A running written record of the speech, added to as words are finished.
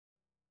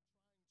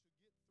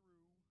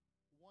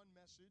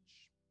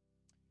message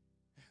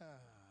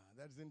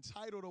that is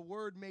entitled A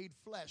Word Made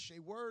Flesh, a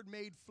Word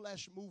Made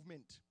Flesh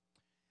movement.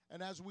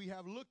 And as we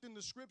have looked in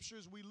the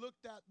scriptures, we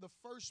looked at the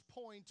first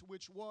point,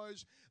 which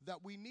was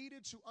that we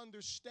needed to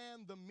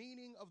understand the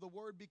meaning of the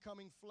word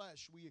becoming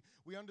flesh.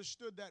 We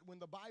understood that when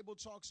the Bible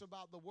talks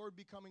about the word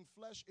becoming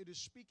flesh, it is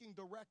speaking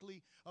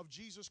directly of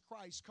Jesus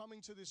Christ coming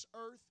to this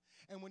earth.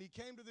 And when he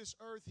came to this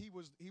earth, he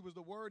was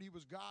the word, he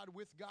was God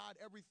with God,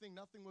 everything,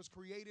 nothing was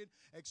created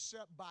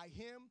except by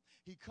him.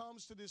 He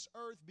comes to this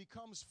earth,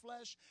 becomes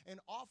flesh, and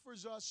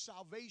offers us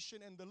salvation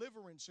and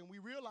deliverance. And we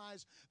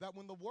realize that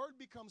when the word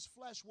becomes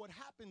flesh, what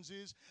happens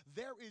is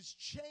there is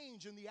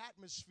change in the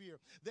atmosphere.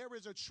 There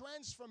is a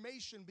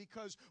transformation,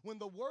 because when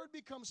the word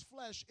becomes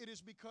flesh, it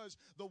is because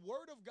the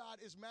word of God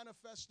is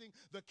manifesting,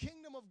 the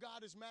kingdom of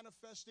God is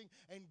manifesting,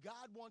 and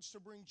God wants to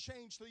bring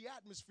change to the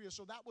atmosphere.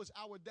 So that was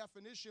our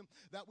definition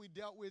that we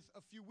dealt with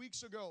a few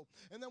weeks ago.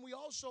 And then we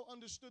also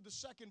understood the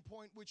second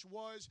point, which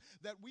was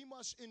that we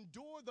must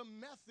endure the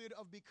method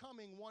of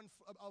becoming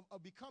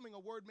becoming a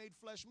word made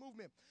flesh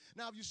movement.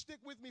 Now, if you stick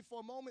with me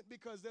for a moment,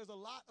 because there's a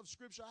lot of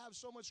scripture. I have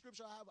so much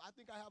scripture. I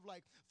think I have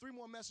like 3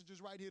 more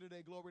messages right here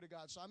today, glory to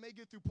God. So I may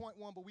get through point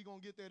 1, but we're going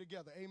to get there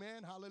together.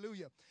 Amen.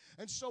 Hallelujah.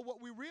 And so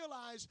what we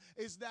realize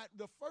is that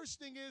the first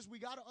thing is we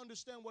got to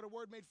understand what a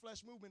word made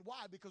flesh movement.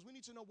 Why? Because we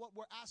need to know what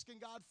we're asking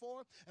God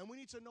for, and we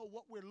need to know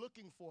what we're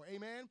looking for.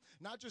 Amen.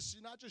 Not just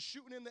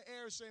shooting in the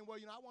air saying, well,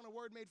 I want a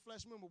word made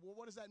flesh movement. Well,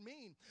 what does that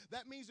mean?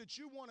 That means that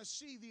you want to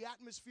see the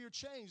atmosphere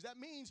change. That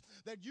means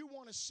that you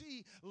want to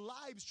see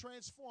lives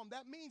transformed.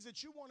 That means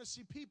that you want to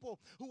see people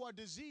who are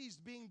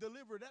diseased being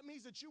delivered. That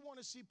means that you want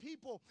to see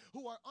people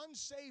who are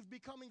unsaved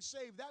becoming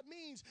saved. That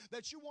means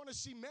that you want to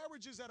see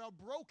marriages that are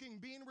broken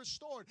being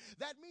restored.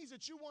 That means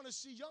that you want to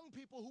see young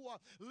people who are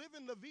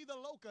living la vida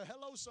loca,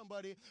 hello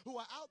somebody, who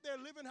are out there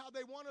living how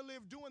they want to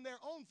live, doing their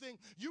own thing.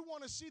 You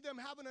want to see them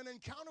having an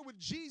encounter with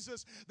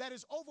Jesus that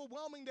is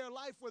overwhelming their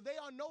life, where they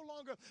are no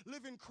longer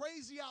living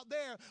crazy out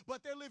there,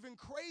 but they're living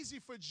crazy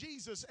for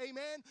Jesus.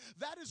 Amen.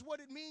 That is what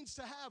it means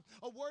to have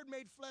a word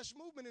made flesh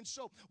movement. And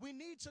so we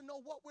need to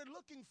know what we're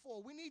looking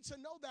for. We need to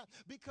know that,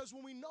 because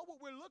when we know what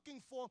we're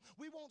looking for,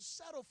 we won't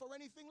settle for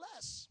anything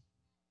less.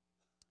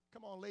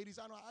 Come on, ladies.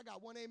 I know I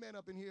got one amen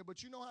up in here,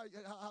 but you know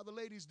how the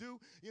ladies do.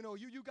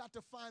 You got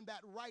to find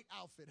that right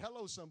outfit.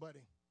 Hello,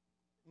 somebody.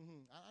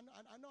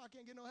 I know I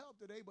can't get no help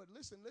today, but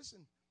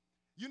listen.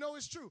 You know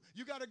it's true.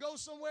 You got to go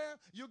somewhere.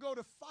 You go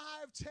to 5,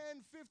 10,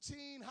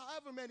 15,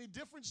 however many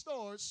different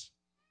stores.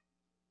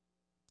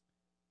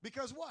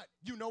 Because what?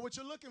 You know what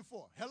you're looking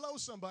for. Hello,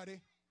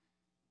 somebody.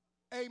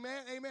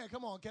 Amen, amen.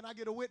 Come on, can I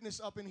get a witness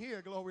up in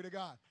here? Glory to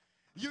God.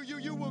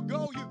 You will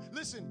go,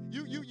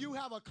 you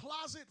have a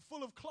closet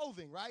full of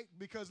clothing, right?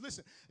 Because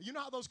listen, you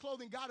know how those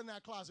clothing got in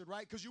that closet,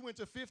 right? Because you went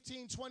to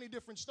 15, 20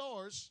 different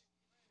stores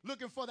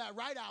looking for that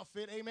right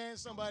outfit, amen,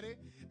 somebody.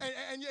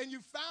 And you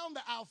found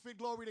the outfit,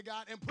 glory to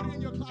God, and put it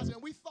in your closet.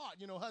 And we thought,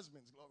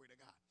 husbands, glory to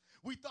God.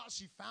 We thought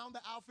she found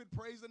the outfit,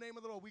 praise the name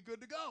of the Lord, we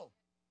good to go.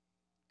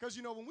 Because,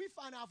 when we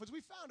find outfits,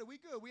 we found it, we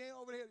good. We ain't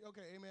over here,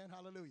 okay, amen,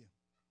 hallelujah.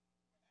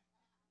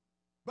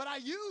 But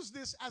I use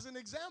this as an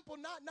example,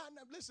 not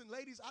listen,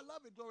 ladies, I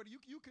love it, glory to you.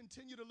 You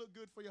continue to look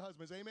good for your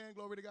husbands, amen,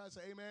 glory to God,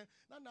 say amen.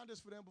 Not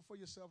just for them, but for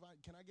yourself.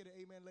 Can I get an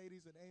amen,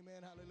 ladies, and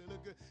amen, hallelujah,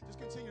 look good. Just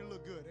continue to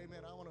look good,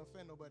 amen. I don't want to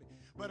offend nobody.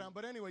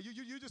 But anyway,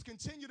 you just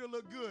continue to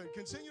look good,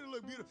 continue to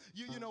look beautiful,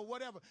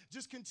 whatever.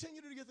 Just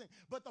continue to do your thing.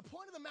 But the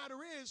point of the matter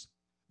is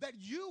that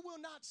you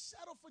will not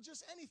settle for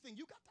just anything.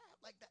 You got to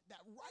have like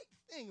that right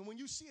thing. And when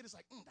you see it, it's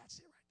like, that's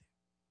it right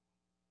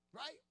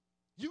there, right?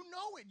 You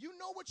know it. You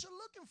know what you're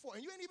looking for.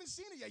 And you ain't even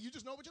seen it yet. You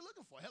just know what you're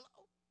looking for.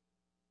 Hello?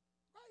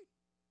 Right?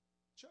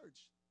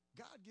 Church,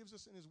 God gives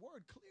us in his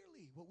word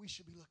clearly what we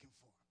should be looking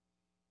for.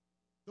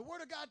 The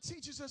word of God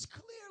teaches us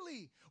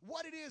clearly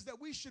what it is that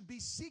we should be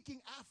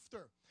seeking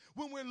after.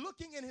 When we're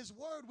looking in his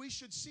word, we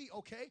should see,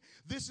 okay,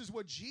 this is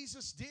what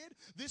Jesus did.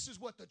 This is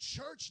what the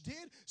church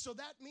did. So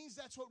that means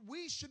that's what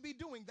we should be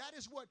doing. That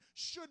is what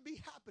should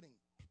be happening.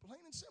 Plain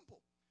and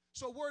simple.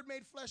 So word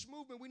made flesh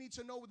movement, we need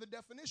to know the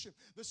definition.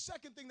 The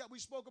second thing that we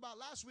spoke about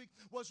last week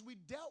was we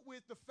dealt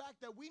with the fact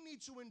that we need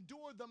to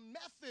endure the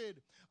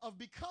method of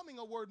becoming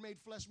a word made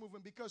flesh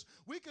movement, because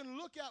we can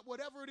look at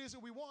whatever it is that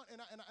we want, and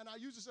I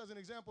use this as an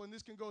example, and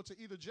this can go to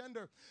either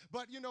gender,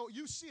 but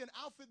you see an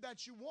outfit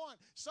that you want,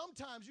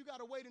 sometimes you got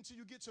to wait until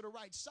you get to the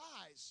right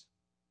size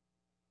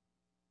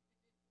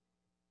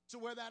to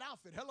wear that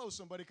outfit. Hello,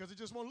 somebody, because it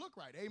just won't look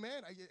right.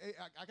 Amen.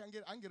 I can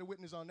get a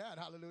witness on that.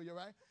 Hallelujah,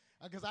 right?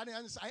 Because I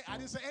didn't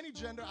say any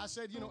gender. I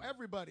said,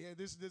 everybody.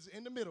 This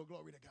in the middle.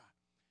 Glory to God.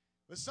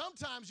 But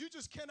sometimes you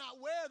just cannot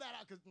wear that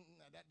out because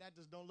that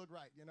just don't look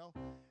right,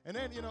 And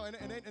then,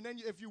 and then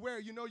if you wear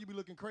it, you be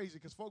looking crazy,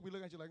 because folk be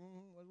looking at you like,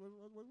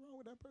 what's wrong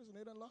with that person?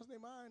 They done lost their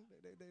mind.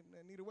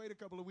 They need to wait a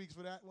couple of weeks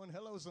for that one.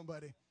 Hello,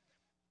 somebody.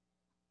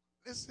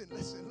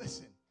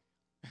 Listen.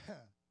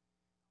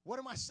 What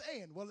am I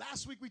saying? Well,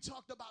 last week we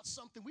talked about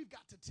something. We've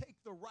got to take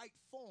the right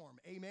form.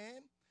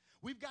 Amen.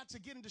 We've got to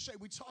get into shape.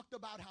 We talked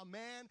about how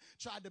man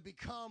tried to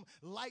become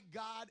like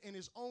God in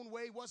his own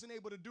way, wasn't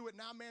able to do it.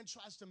 Now man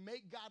tries to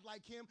make God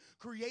like him,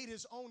 create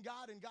his own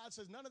God, and God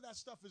says none of that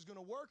stuff is going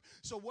to work.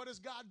 So what does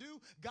God do?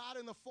 God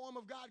in the form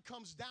of God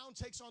comes down,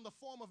 takes on the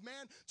form of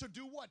man to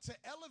do what? To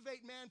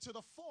elevate man to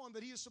the form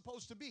that he is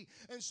supposed to be.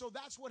 And so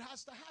that's what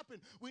has to happen.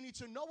 We need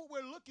to know what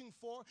we're looking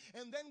for,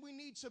 and then we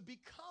need to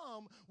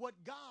become what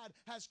God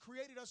has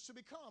created us to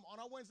become. On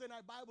our Wednesday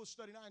night Bible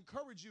study, and I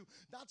encourage you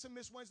not to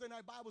miss Wednesday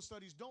night Bible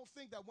studies. Don't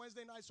think that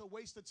Wednesday nights are a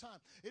waste of time.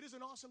 It is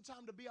an awesome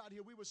time to be out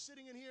here. We were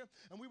sitting in here,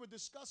 and we were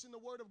discussing the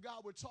Word of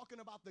God. We're talking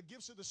about the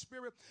gifts of the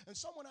Spirit, and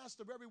someone asked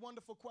a very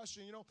wonderful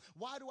question,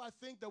 why do I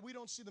think that we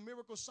don't see the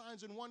miracle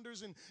signs and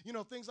wonders and,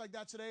 things like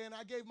that today? And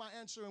I gave my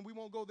answer, and we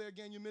won't go there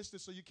again. You missed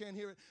it, so you can't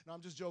hear it. No,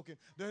 I'm just joking.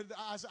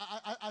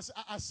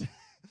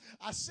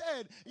 I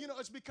said,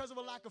 it's because of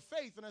a lack of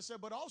faith. And I said,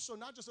 but also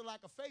not just a lack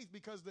of faith,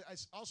 because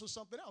it's also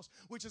something else,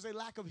 which is a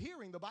lack of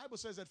hearing. The Bible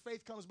says that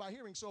faith comes by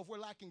hearing. So if we're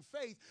lacking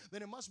faith,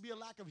 then it must be a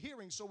lack of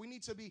hearing. So we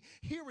need to be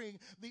hearing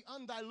the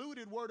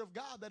undiluted Word of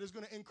God that is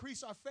going to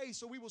increase our faith,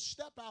 so we will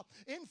step out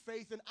in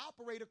faith and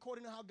operate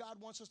according to how God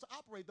wants us to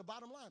operate, the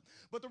bottom line.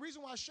 But the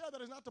reason why I share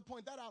that is not to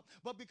point that out,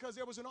 but because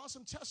there was an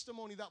awesome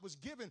testimony that was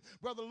given.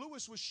 Brother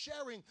Lewis was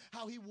sharing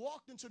how he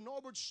walked into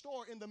Norbert's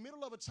store in the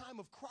middle of a time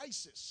of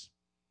crisis.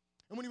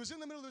 And when he was in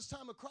the middle of this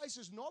time of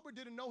crisis, Norbert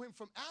didn't know him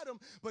from Adam,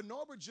 but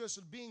Norbert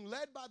just being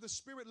led by the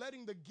Spirit,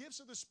 letting the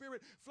gifts of the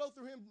Spirit flow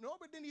through him.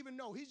 Norbert didn't even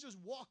know. He's just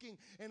walking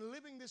and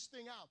living this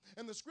thing out.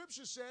 And the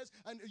scripture says,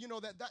 and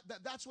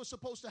that's what's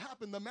supposed to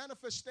happen. The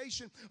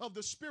manifestation of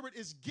the Spirit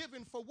is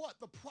given for what?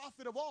 The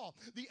profit of all,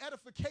 the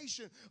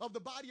edification of the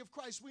body of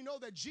Christ. We know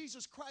that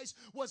Jesus Christ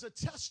was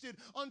attested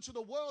unto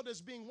the world as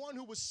being one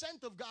who was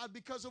sent of God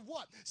because of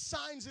what?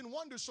 Signs and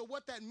wonders. So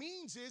what that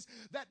means is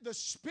that the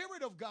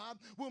Spirit of God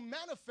will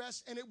manifest,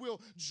 and it will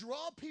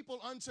draw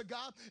people unto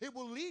God. It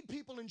will lead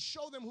people and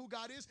show them who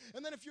God is.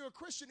 And then if you're a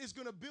Christian, it's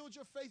going to build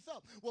your faith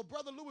up. Well,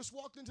 Brother Lewis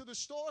walked into the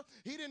store.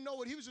 He didn't know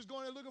what. He was just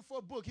going there looking for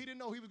a book. He didn't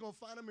know he was going to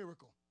find a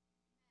miracle.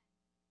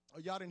 Oh,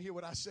 y'all didn't hear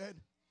what I said?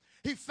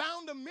 He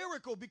found a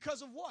miracle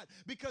because of what?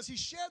 Because he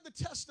shared the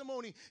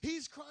testimony.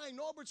 He's crying.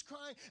 Norbert's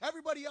crying.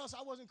 Everybody else,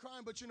 I wasn't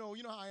crying, but you know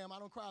how I am. I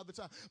don't cry all the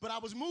time. But I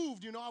was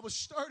moved. I was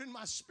stirred in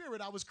my spirit.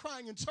 I was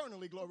crying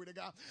internally, glory to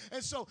God.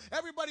 And so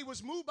everybody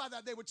was moved by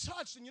that. They were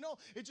touched. And,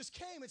 it just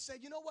came and said,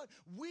 you know what?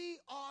 We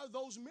are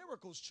those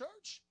miracles,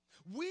 church.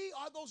 We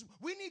are those.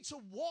 We need to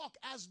walk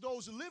as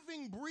those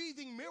living,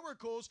 breathing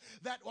miracles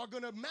that are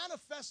going to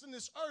manifest in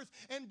this earth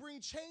and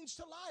bring change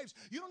to lives.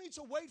 You don't need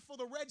to wait for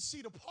the Red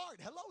Sea to part.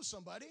 Hello,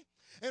 somebody.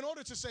 In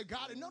order to say,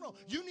 God, no.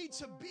 You need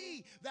to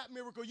be that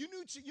miracle. You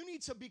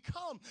need to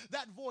become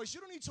that voice. You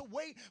don't need to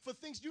wait for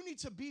things. You need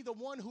to be the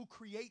one who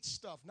creates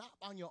stuff, not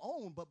on your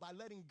own, but by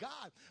letting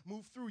God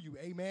move through you.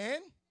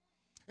 Amen.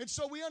 And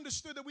so we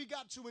understood that we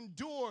got to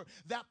endure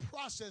that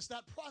process.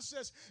 That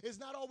process is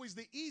not always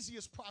the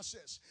easiest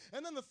process.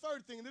 And then the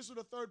third thing, and this is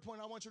the third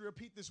point, I want you to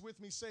repeat this with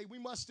me, say, we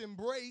must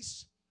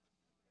embrace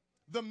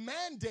the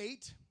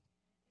mandate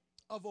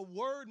of a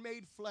Word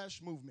made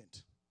flesh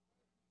movement.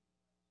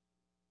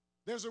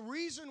 There's a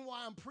reason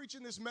why I'm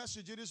preaching this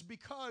message. It is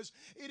because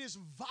it is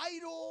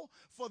vital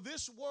for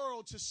this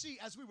world to see.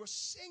 As we were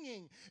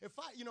singing, if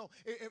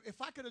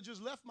I could have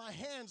just left my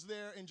hands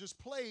there and just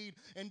played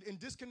and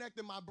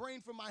disconnected my brain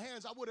from my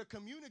hands, I would have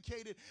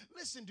communicated.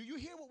 Listen, do you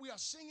hear what we are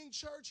singing,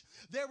 church?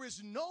 There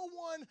is no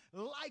one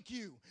like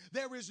you.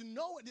 There is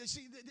no,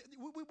 see,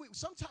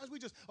 sometimes we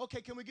just,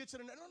 okay, can we get to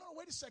the, no,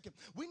 wait a second.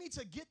 We need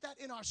to get that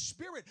in our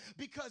spirit,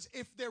 because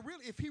if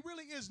he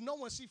really is no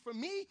one, see, for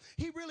me,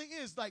 he really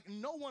is like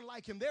no one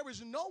like him. There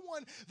is no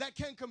one that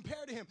can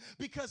compare to him,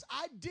 because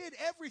I did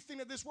everything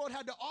that this world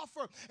had to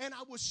offer and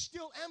I was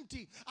still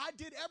empty. I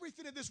did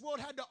everything that this world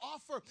had to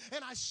offer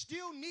and I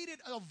still needed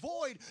a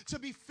void to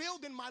be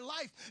filled in my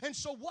life. And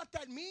so what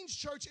that means,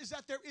 church, is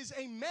that there is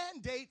a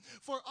mandate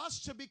for us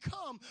to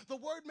become the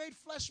Word made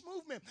flesh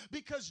movement,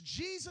 because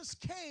Jesus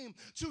came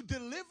to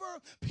deliver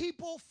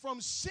people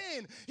from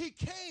sin. He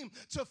came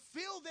to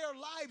fill their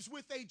lives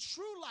with a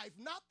true life,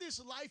 not this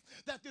life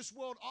that this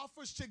world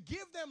offers, to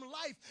give them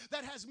life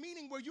that has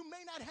meaning, where you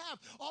may not have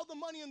all the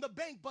money in the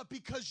bank, but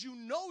because you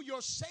know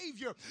your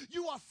Savior,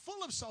 you are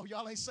full of, so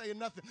y'all ain't saying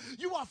nothing.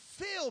 You are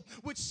filled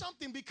with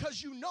something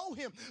because you know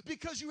him,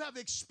 because you have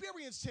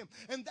experienced him.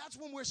 And that's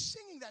when we're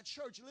singing that,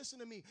 church. Listen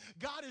to me.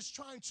 God is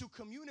trying to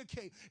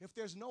communicate. If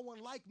there's no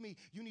one like me,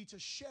 you need to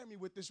share me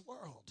with this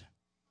world.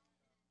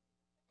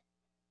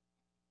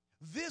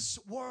 This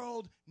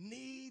world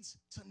needs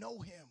to know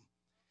him.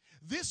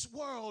 This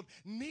world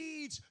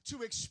needs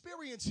to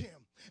experience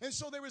him. And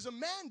so there is a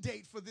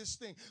mandate for this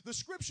thing. The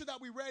scripture that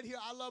we read here,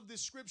 I love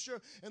this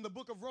scripture in the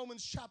book of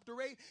Romans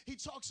chapter 8. He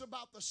talks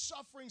about the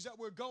sufferings that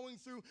we're going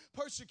through,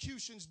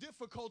 persecutions,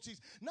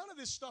 difficulties. None of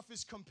this stuff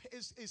is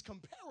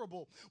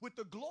comparable with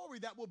the glory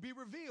that will be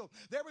revealed.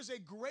 There is a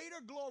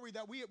greater glory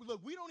that we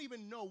don't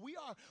even know. We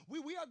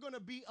are going to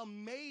be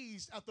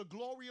amazed at the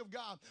glory of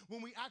God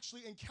when we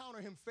actually encounter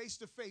him face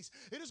to face.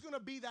 It is going to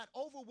be that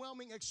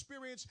overwhelming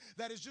experience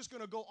that is just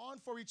going to go on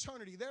for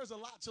eternity. There's a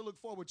lot to look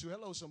forward to.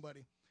 Hello,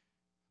 somebody.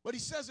 But he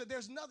says that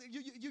there's nothing,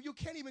 you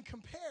can't even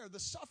compare the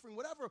suffering,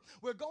 whatever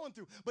we're going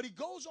through. But he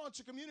goes on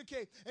to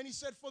communicate, and he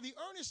said, for the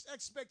earnest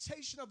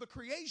expectation of the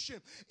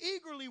creation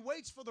eagerly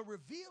waits for the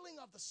revealing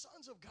of the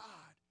sons of God.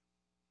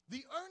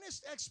 The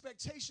earnest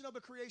expectation of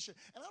the creation.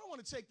 And I don't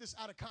want to take this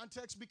out of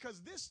context because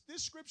this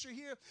scripture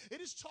here,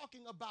 it is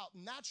talking about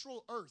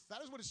natural earth.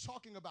 That is what it's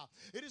talking about.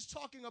 It is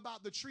talking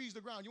about the trees, the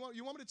ground. You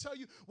want me to tell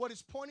you what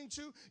it's pointing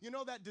to? You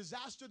know that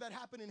disaster that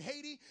happened in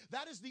Haiti?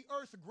 That is the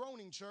earth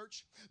groaning,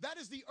 church. That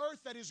is the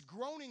earth that is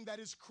groaning, that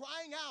is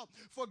crying out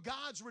for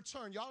God's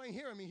return. Y'all ain't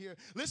hearing me here.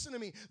 Listen to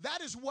me. That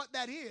is what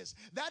that is.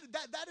 That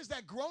is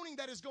that groaning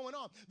that is going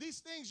on. These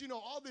things,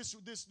 all this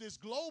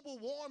global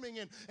warming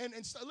and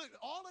look,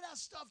 all of that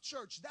stuff,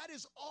 church, that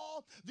is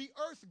all the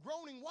earth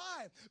groaning.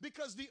 Why?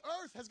 Because the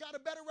earth has got a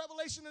better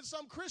revelation than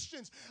some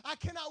Christians. I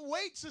cannot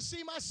wait to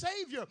see my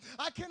Savior.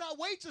 I cannot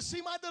wait to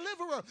see my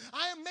deliverer.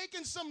 I am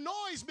making some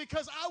noise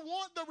because I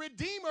want the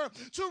Redeemer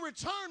to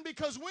return,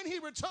 because when he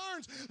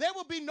returns, there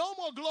will be no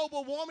more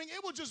global warming.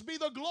 It will just be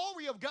the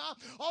glory of God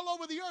all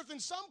over the earth.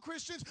 And some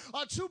Christians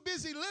are too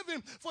busy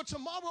living for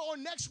tomorrow or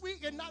next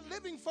week and not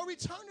living for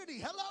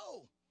eternity.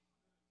 Hello.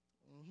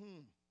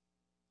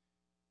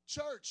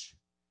 Church,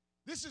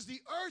 this is the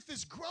earth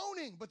is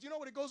groaning. But you know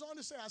what it goes on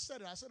to say? I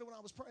said it when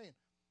I was praying.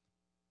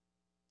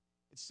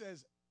 It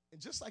says,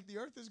 and just like the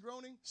earth is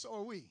groaning, so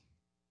are we.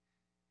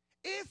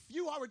 If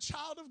you are a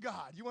child of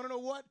God, you want to know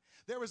what?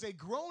 There is a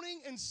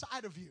groaning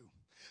inside of you.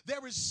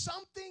 There is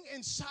something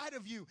inside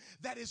of you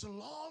that is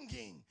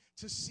longing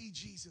to see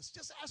Jesus.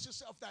 Just ask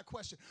yourself that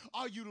question.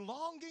 Are you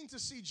longing to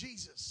see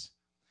Jesus?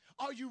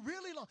 Are you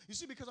really long? You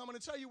see, because I'm going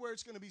to tell you where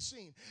it's going to be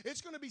seen.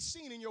 It's going to be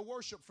seen in your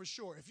worship for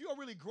sure. If you are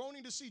really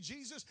groaning to see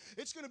Jesus,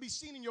 it's going to be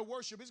seen in your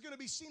worship. It's going to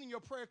be seen in your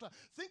prayer class.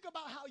 Think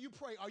about how you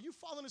pray. Are you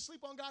falling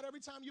asleep on God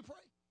every time you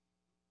pray?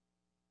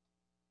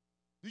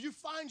 Do you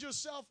find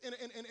yourself in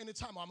a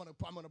time, I'm going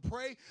to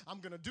pray, I'm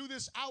going to do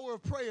this hour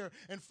of prayer,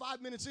 and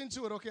 5 minutes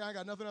into it, okay, I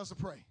got nothing else to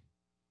pray.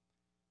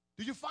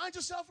 Do you find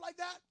yourself like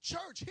that?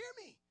 Church, hear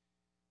me.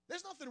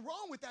 There's nothing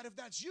wrong with that if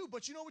that's you,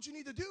 but you know what you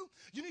need to do?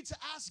 You need to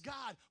ask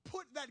God,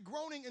 put that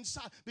groaning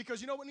inside,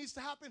 because you know what needs to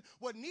happen?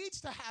 What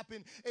needs to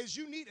happen is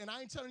and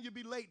I ain't telling you to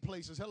be late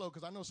places, hello,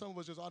 because I know some of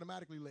us just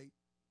automatically late.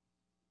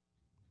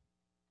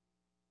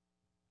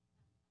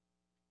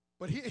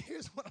 But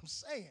here's what I'm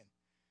saying.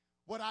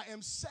 What I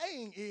am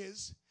saying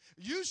is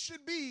you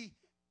should be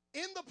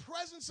in the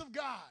presence of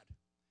God,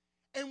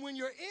 and when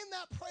you're in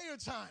that prayer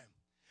time,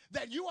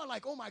 that you are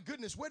like, oh my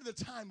goodness, where did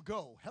the time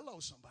go? Hello,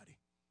 somebody.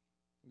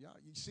 Yeah,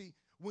 you see,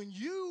 when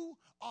you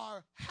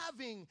are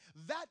having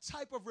that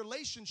type of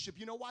relationship,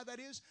 you know why that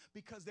is?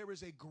 Because there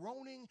is a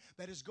groaning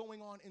that is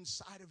going on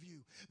inside of you.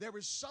 There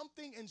is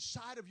something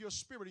inside of your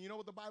spirit. And you know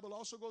what the Bible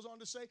also goes on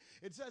to say?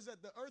 It says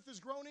that the earth is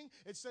groaning.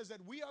 It says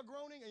that we are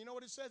groaning. And you know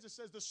what it says? It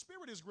says the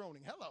spirit is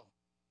groaning. Hello.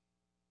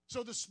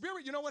 So the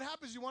spirit, you know what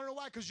happens? You want to know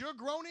why? Because you're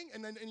groaning,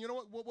 and you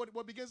know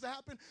what begins to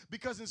happen?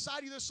 Because inside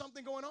of you there's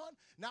something going on.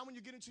 Now when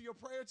you get into your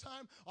prayer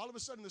time, all of a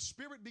sudden the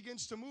spirit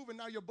begins to move, and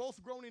now you're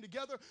both groaning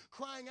together,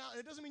 crying out. And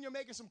it doesn't mean you're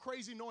making some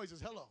crazy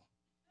noises. Hello.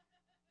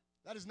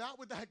 That is not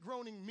what that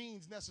groaning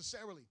means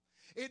necessarily.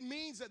 It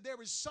means that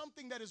there is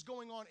something that is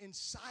going on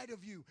inside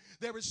of you.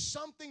 There is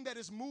something that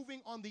is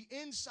moving on the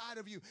inside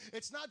of you.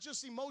 It's not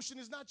just emotion.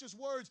 It's not just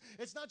words.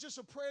 It's not just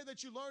a prayer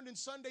that you learned in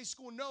Sunday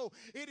school. No,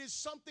 it is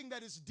something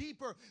that is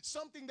deeper,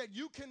 something that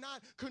you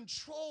cannot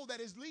control that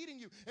is leading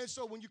you. And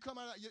so when you come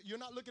out, you're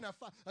not looking at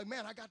like,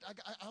 man,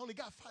 I only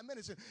got 5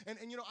 minutes. And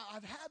you know,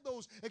 I've had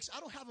those. I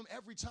don't have them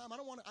every time. I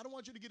don't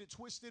want you to get it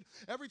twisted.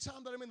 Every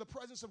time that I'm in the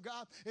presence of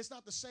God, it's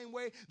not the same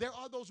way. There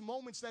are those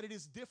moments that it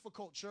is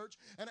difficult, church.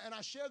 And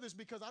I share this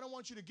because I don't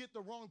want you to get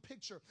the wrong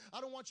picture.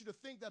 I don't want you to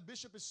think that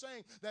Bishop is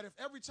saying that if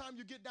every time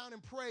you get down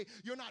and pray,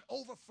 you're not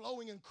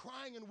overflowing and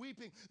crying and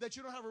weeping, that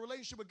you don't have a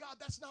relationship with God.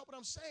 That's not what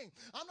I'm saying.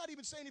 I'm not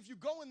even saying if you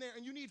go in there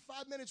and you need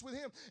 5 minutes with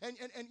him and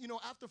you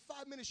know, after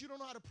 5 minutes you don't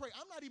know how to pray.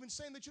 I'm not even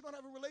saying that you don't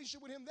have a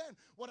relationship with him then.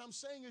 What I'm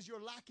saying is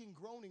you're lacking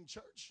groaning,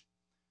 church.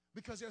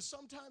 Because there's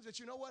sometimes that,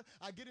 you know what,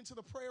 I get into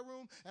the prayer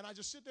room and I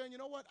just sit there and you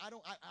know what,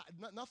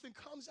 nothing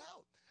comes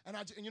out.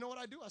 And you know what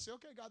I do? I say,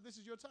 okay, God, this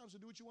is your time, so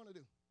do what you want to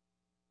do.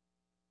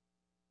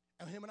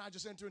 And him and I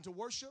just enter into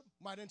worship,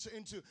 might enter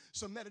into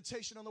some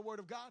meditation on the word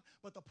of God.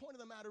 But the point of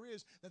the matter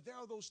is that there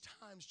are those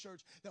times,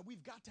 church, that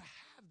we've got to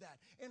have that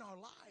in our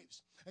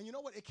lives. And you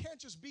know what? It can't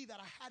just be that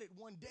I had it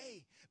one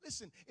day.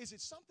 Listen, is it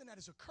something that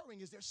is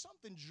occurring? Is there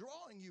something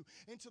drawing you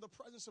into the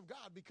presence of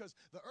God? Because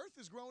the earth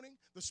is groaning,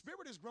 the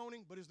spirit is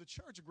groaning, but is the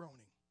church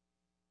groaning?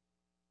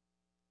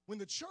 When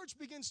the church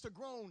begins to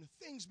groan,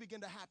 things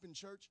begin to happen,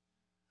 church.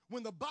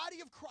 When the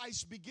body of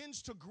Christ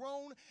begins to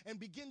groan and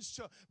begins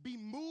to be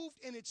moved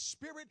in its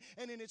spirit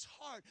and in its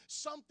heart,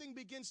 something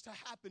begins to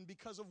happen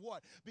because of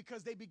what?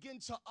 Because they begin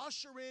to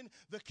usher in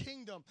the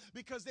kingdom,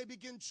 because they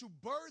begin to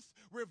birth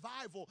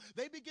revival.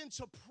 They begin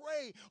to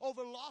pray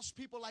over lost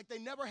people like they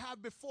never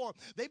have before.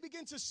 They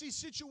begin to see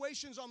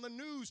situations on the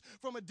news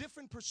from a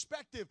different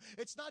perspective.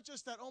 It's not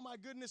just that, oh my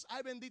goodness,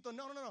 ay bendito.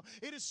 No.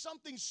 It is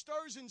something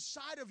stirs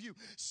inside of you.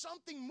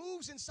 Something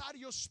moves inside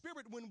of your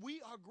spirit when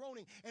we are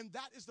groaning, and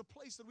that is the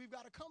place that we've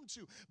got to come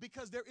to,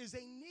 because there is a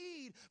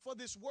need for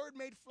this word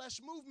made flesh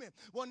movement.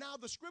 Well, now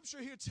the scripture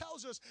here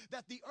tells us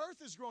that the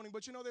earth is groaning,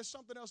 but there's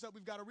something else that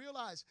we've got to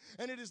realize,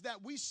 and it is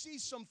that we see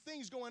some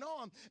things going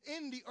on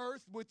in the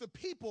earth with the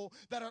people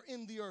that are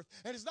in the earth.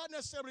 And it's not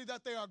necessarily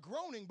that they are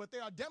groaning, but they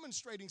are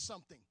demonstrating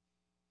something.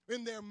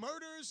 In their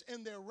murders,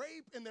 in their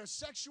rape, in their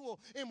sexual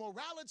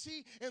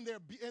immorality, in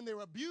their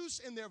abuse,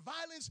 in their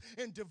violence,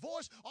 in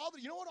divorce,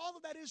 you know what all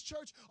of that is,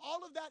 church?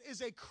 All of that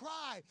is a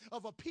cry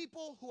of a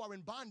people who are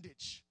in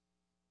bondage.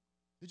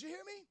 Did you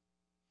hear me?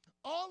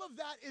 All of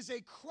that is a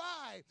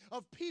cry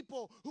of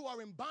people who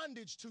are in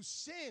bondage to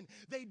sin.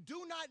 They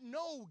do not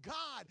know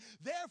God.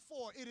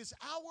 Therefore, it is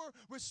our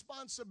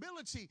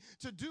responsibility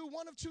to do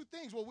one of two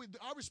things. Well,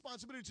 our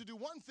responsibility to do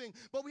one thing,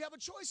 but we have a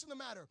choice in the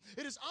matter.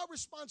 It is our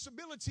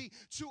responsibility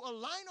to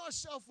align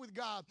ourselves with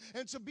God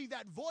and to be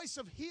that voice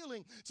of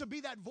healing, to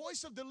be that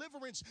voice of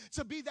deliverance,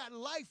 to be that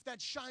life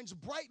that shines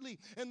brightly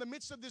in the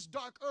midst of this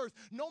dark earth,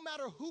 no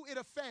matter who it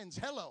offends.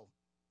 Hello.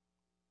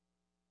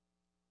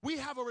 We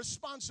have a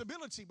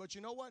responsibility, but you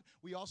know what?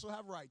 We also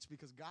have rights,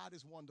 because God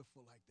is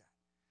wonderful like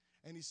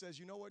that. And he says,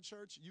 you know what,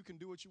 church? You can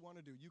do what you want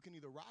to do. You can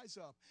either rise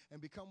up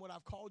and become what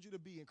I've called you to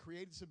be and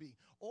created to be,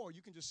 or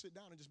you can just sit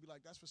down and just be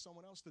like, that's for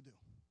someone else to do.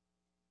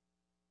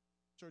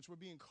 Church, we're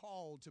being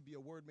called to be a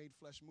word-made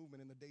flesh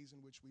movement in the days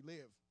in which we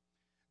live.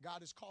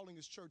 God is calling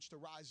his church to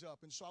rise up.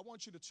 And so I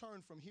want you to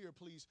turn from here,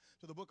 please,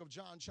 to the book of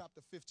John chapter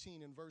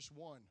 15 and verse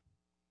 1.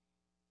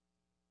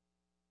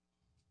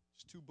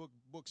 There's two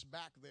books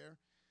back there.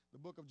 The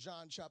book of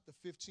John chapter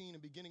 15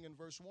 and beginning in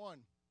verse 1.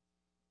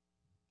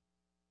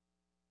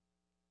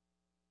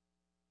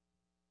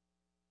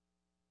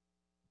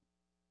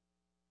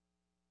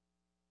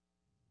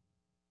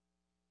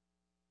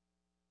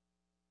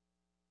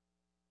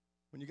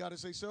 When you got to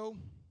say so.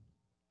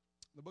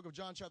 The book of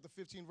John chapter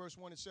 15 verse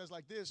 1, it says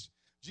like this.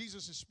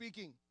 Jesus is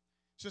speaking.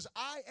 It says,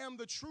 I am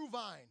the true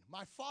vine.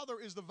 My Father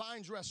is the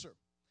vine dresser.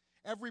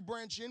 Every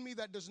branch in me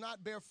that does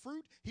not bear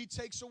fruit, he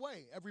takes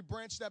away. Every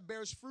branch that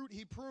bears fruit,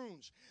 he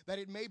prunes, that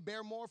it may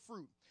bear more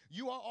fruit.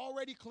 You are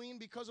already clean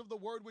because of the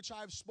word which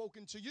I have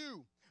spoken to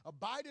you.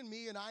 Abide in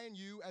me and I in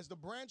you, as the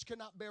branch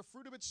cannot bear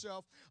fruit of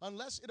itself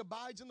unless it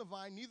abides in the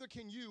vine, neither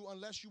can you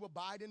unless you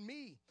abide in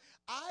me.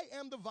 I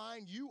am the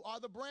vine, you are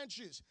the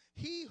branches.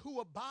 He who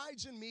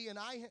abides in me and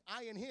I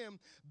in him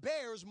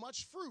bears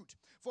much fruit,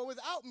 for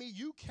without me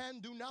you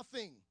can do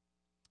nothing.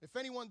 If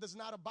anyone does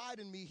not abide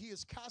in me, he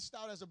is cast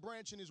out as a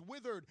branch and is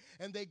withered,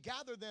 and they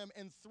gather them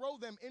and throw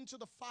them into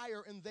the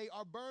fire, and they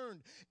are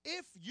burned.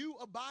 If you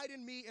abide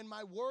in me and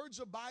my words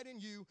abide in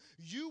you,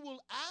 you will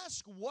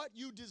ask what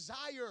you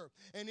desire,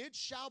 and it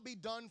shall be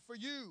done for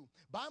you.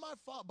 By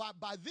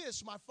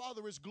this my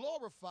Father is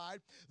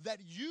glorified, that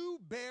you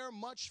bear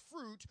much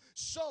fruit,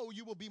 so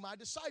you will be my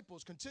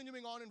disciples.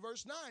 Continuing on in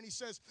verse 9, he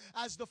says,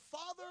 as the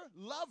Father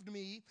loved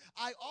me,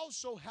 I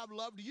also have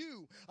loved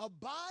you.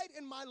 Abide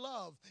in my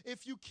love.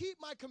 If you keep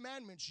my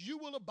commandments, you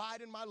will abide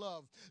in my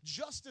love,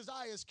 just as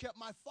I has kept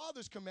my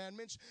Father's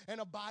commandments and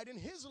abide in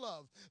his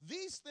love.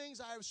 These things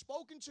I have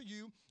spoken to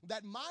you,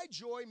 that my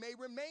joy may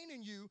remain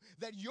in you,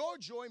 that your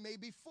joy may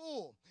be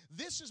full.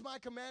 This is my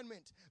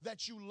commandment,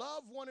 that you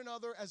love one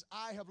another as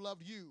I have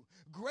loved you.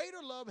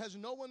 Greater love has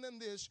no one than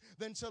this,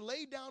 than to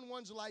lay down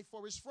one's life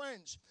for his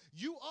friends.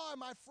 You are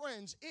my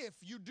friends if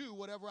you do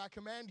whatever I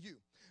command you.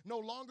 No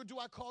longer do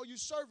I call you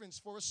servants,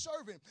 for a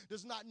servant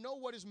does not know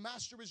what his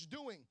master is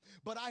doing.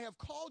 But I have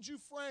called you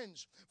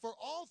friends, for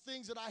all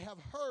things that I have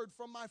heard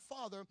from my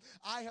Father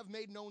I have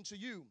made known to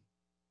you.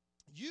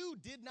 You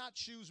did not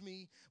choose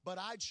me, but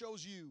I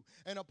chose you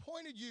and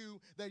appointed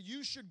you that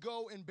you should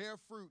go and bear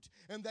fruit,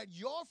 and that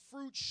your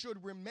fruit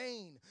should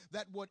remain,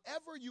 that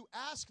whatever you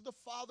ask the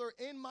Father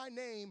in my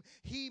name,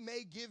 he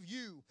may give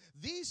you.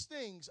 These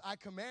things I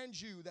command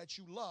you, that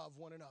you love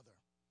one another.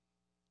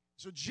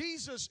 So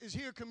Jesus is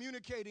here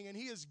communicating, and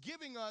he is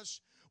giving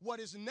us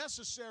what is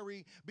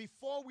necessary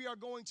before we are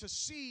going to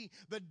see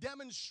the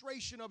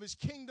demonstration of his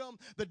kingdom,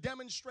 the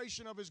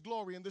demonstration of his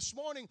glory. And this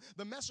morning,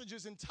 the message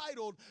is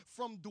entitled,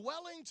 From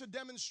Dwelling to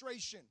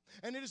Demonstration.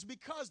 And it is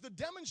because the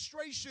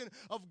demonstration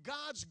of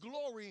God's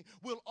glory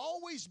will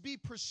always be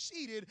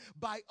preceded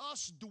by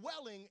us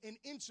dwelling in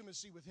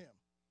intimacy with him.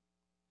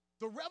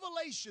 The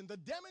revelation, the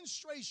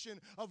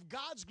demonstration of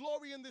God's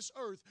glory in this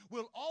earth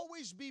will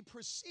always be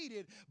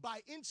preceded by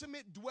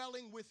intimate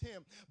dwelling with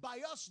Him, by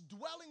us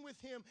dwelling with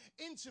Him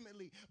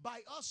intimately, by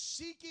us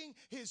seeking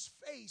His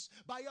face,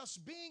 by us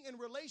being in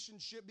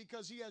relationship,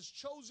 because He has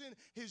chosen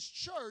His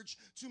church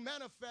to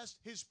manifest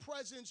His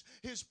presence,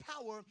 His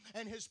power,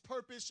 and His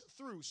purpose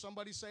through.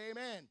 Somebody say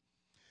amen.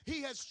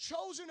 He has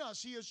chosen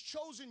us. He has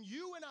chosen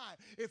you and I.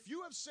 If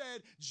you have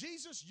said,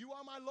 Jesus, you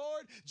are my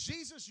Lord.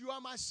 Jesus, you are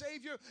my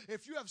Savior.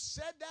 If you have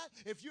said that,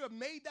 if you have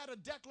made that a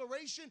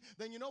declaration,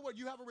 then you know what?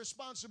 You have a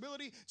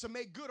responsibility to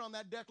make good on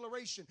that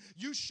declaration.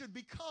 You should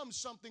become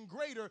something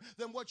greater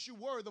than what you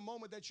were the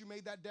moment that you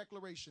made that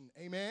declaration.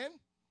 Amen?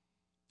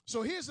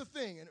 So here's the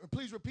thing, and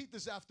please repeat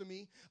this after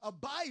me.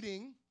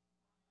 Abiding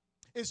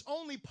is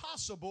only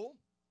possible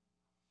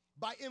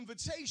by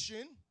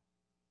invitation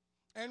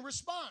and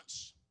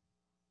response.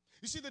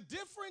 You see, the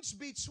difference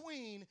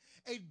between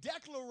a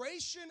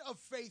declaration of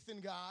faith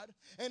in God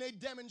and a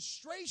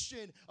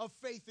demonstration of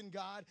faith in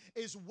God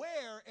is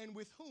where and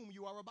with whom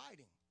you are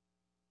abiding.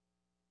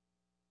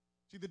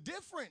 See, the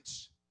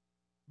difference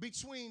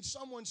between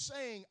someone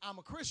saying, I'm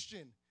a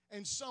Christian,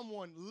 and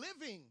someone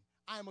living,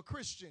 I am a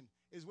Christian,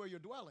 is where you're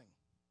dwelling.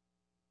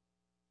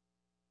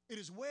 It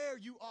is where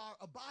you are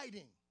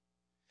abiding.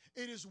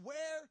 It is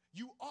where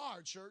you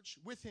are, church,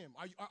 with Him.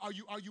 Are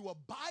you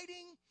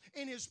abiding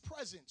in His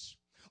presence?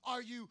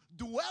 Are you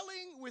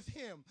dwelling with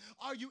Him?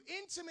 Are you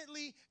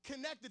intimately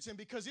connected to Him?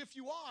 Because if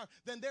you are,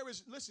 then there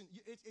is, listen,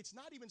 it's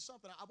not even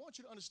something. I want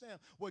you to understand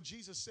what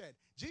Jesus said.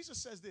 Jesus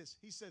says this.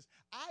 He says,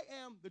 I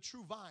am the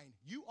true vine.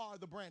 You are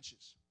the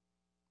branches.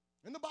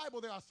 In the Bible,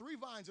 there are 3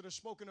 vines that are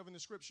spoken of in the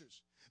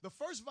scriptures. The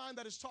first vine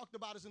that is talked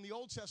about is in the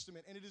Old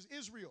Testament, and it is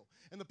Israel,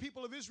 and the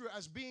people of Israel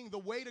as being the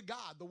way to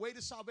God, the way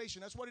to salvation.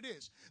 That's what it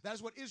is. That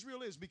is what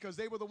Israel is, because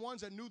they were the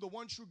ones that knew the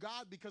one true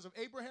God because of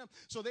Abraham,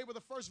 so they were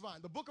the first vine.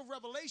 The book of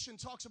Revelation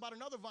talks about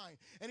another vine,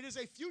 and it is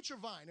a future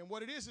vine, and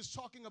what it is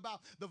talking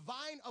about the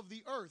vine of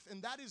the earth,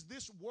 and that is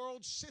this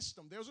world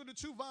system. Those are the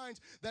 2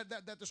 vines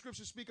that the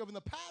scriptures speak of in the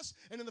past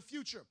and in the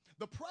future.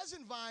 The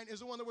present vine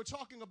is the one that we're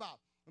talking about.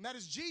 And that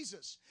is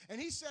Jesus. And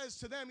He says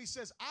to them, He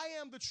says, I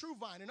am the true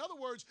vine. In other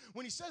words,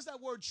 when He says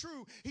that word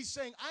true, He's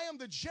saying, I am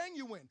the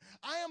genuine.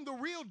 I am the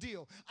real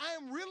deal. I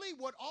am really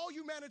what all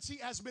humanity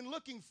has been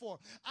looking for.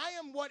 I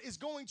am what is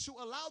going to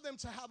allow them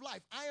to have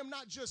life. I am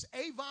not just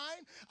a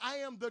vine. I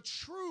am the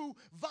true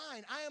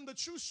vine. I am the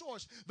true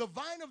source. The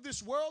vine of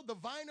this world, the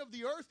vine of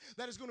the earth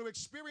that is going to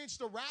experience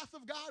the wrath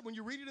of God. When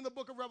you read it in the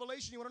book of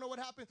Revelation, you want to know what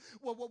happened?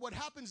 Well, what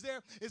happens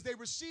there is they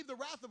receive the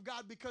wrath of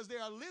God because they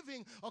are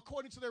living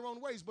according to their own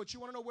ways. But you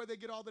want to know where they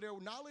get all of their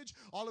knowledge,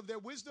 all of their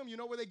wisdom? You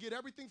know where they get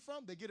everything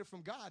from? They get it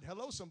from God.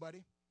 Hello,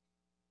 somebody.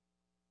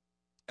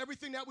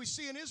 Everything that we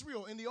see in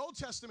Israel in the Old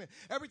Testament,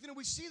 everything that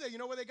we see there, you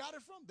know where they got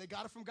it from? They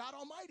got it from God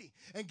Almighty.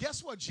 And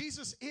guess what?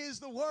 Jesus is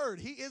the Word.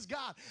 He is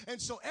God. And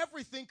so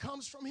everything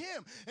comes from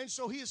Him. And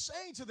so He is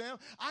saying to them,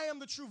 I am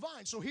the true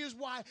vine. So here's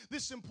why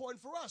this is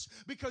important for us.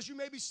 Because you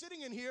may be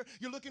sitting in here,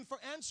 you're looking for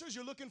answers,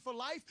 you're looking for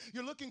life,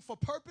 you're looking for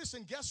purpose,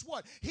 and guess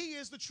what? He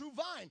is the true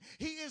vine.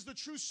 He is the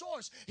true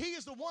source. He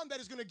is the one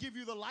that is going to give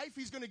you the life.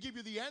 He's going to give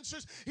you the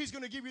answers. He's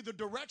going to give you the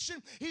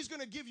direction. He's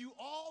going to give you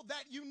all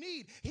that you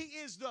need. He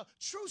is the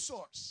true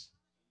source.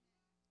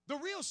 The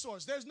real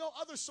source. There's no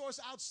other source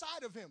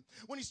outside of Him.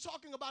 When He's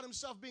talking about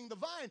Himself being the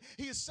vine,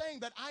 He is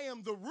saying that I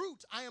am the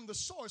root. I am the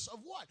source of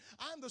what?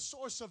 I am the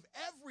source of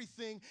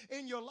everything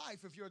in your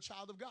life if you're a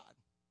child of God.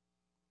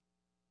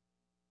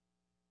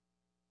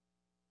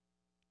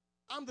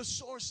 I'm the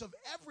source of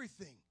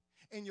everything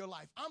in your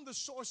life. I'm the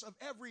source of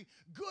every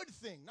good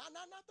thing. Not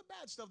the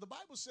bad stuff. The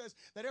Bible says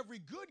that every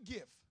good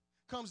gift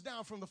comes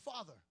down from the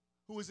Father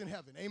who is in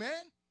heaven.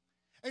 Amen?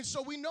 And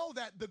so we know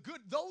that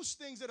those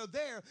things that are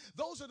there,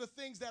 those are the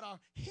things that are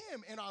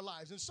Him in our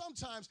lives. And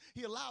sometimes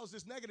He allows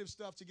this negative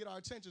stuff to get our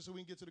attention so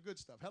we can get to the good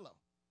stuff. Hello.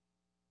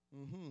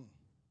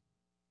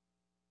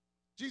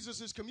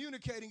 Jesus is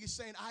communicating. He's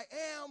saying, I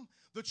am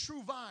the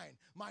true vine.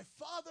 My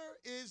Father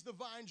is the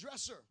vine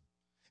dresser.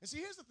 And see,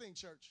 here's the thing,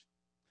 church.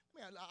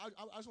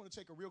 I just want to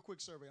take a real quick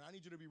survey. And I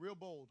need you to be real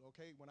bold,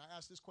 okay? When I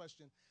ask this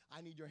question,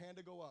 I need your hand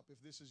to go up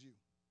if this is you.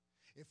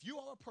 If you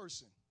are a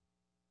person,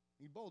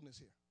 need boldness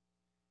here.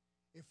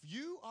 If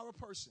you are a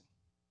person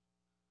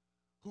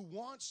who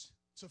wants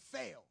to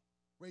fail,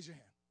 raise your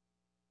hand.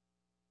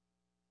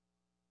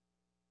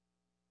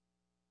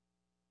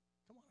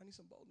 Come on, I need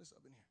some boldness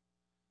up in here.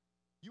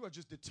 You are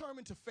just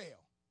determined to fail.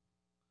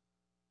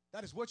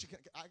 That is what you can.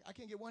 I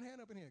can't get one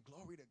hand up in here.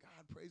 Glory to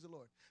God. Praise the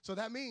Lord. So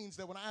that means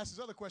that when I ask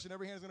this other question,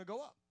 every hand is going to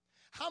go up.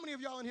 How many of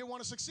y'all in here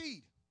want to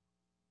succeed?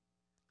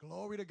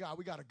 Glory to God.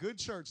 We got a good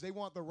church. They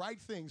want the right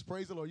things.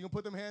 Praise the Lord. You can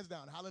put them hands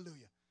down.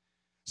 Hallelujah.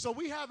 So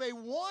we have a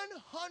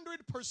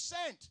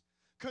 100%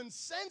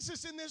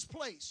 consensus in this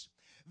place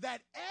that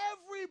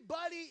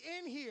everybody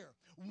in here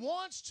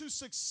wants to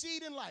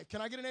succeed in life. Can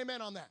I get an amen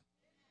on that?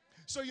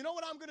 So you know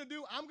what I'm going to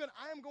do? I'm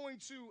going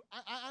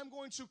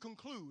to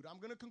conclude. I'm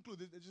going to conclude.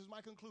 This is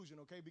my conclusion,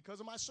 okay? Because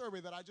of my survey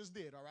that I just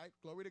did, all right?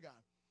 Glory to God.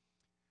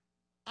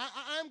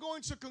 I'm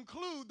going to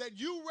conclude that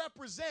you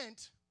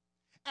represent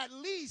at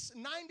least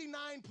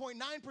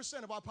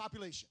 99.9% of our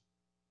population,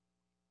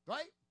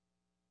 right?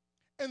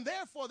 And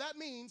therefore, that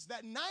means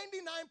that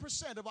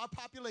 99% of our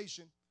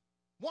population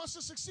wants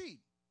to succeed.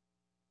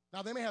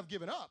 Now, they may have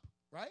given up,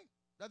 right?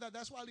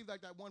 That's why I leave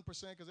like that 1%,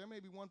 because there may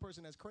be one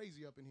person that's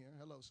crazy up in here.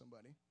 Hello,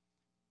 somebody.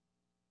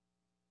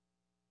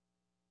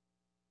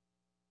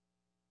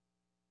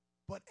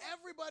 But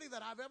everybody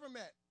that I've ever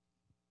met,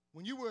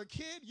 when you were a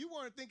kid, you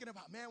weren't thinking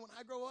about, man, when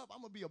I grow up,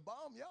 I'm going to be a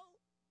bum, yo.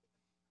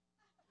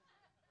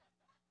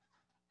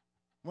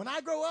 When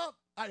I grow up,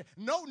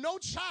 no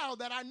child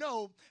that I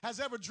know has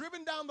ever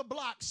driven down the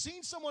block,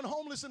 seen someone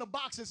homeless in a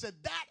box and said,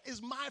 that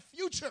is my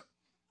future.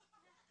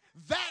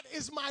 That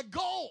is my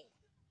goal.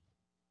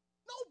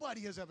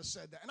 Nobody has ever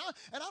said that. And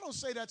I don't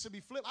say that to be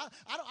flip.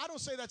 I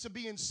don't say that to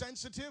be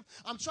insensitive.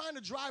 I'm trying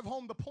to drive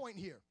home the point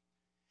here.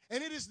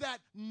 And it is that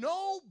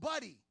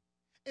nobody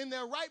in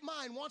their right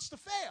mind wants to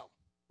fail,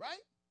 right?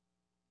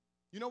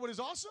 You know what is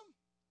awesome?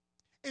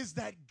 Is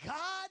that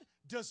God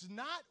does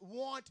not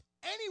want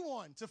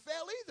anyone to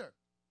fail either.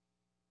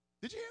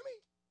 Did you hear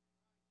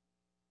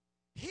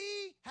me?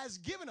 He has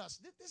given us,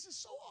 this is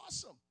so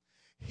awesome.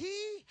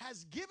 He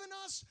has given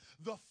us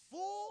the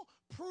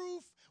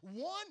foolproof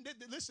one.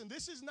 Listen,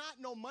 this is not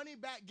no money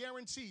back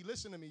guarantee.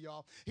 Listen to me,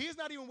 y'all. He is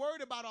not even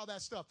worried about all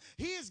that stuff.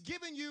 He is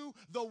giving you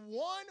the 100%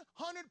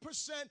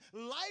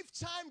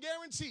 lifetime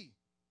guarantee.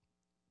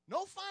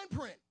 No fine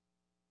print.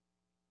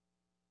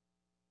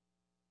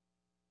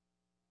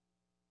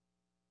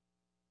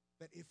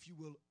 That if you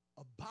will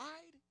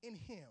abide in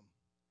him,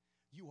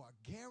 you are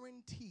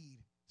guaranteed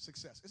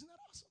success. Isn't that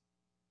awesome?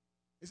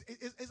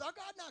 Is our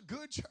God not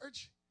good,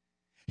 church?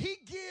 He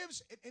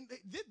gives, and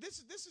this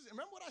is,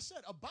 remember what I said,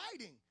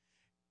 abiding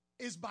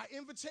is by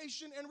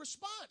invitation and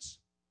response.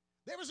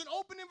 There is an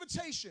open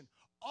invitation.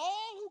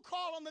 All who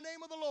call on the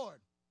name of the Lord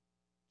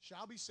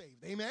shall be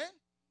saved. Amen?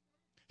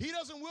 He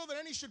doesn't will that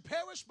any should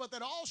perish, but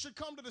that all should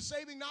come to the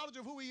saving knowledge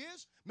of who he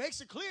is. Makes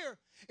it clear.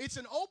 It's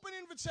an open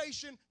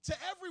invitation to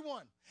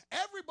everyone.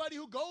 Everybody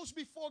who goes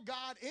before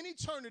God in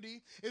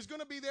eternity is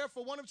going to be there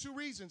for one of two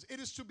reasons. It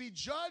is to be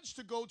judged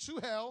to go to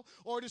hell,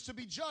 or it is to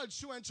be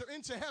judged to enter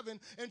into heaven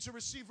and to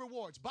receive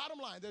rewards. Bottom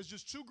line, there's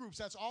just two groups.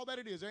 That's all that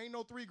it is. There ain't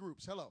no three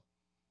groups. Hello.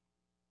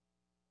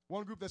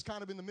 One group that's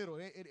kind of in the middle.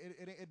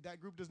 That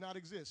group does not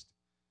exist.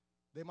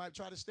 They might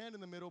try to stand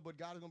in the middle, but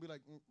God is going to be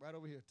like, right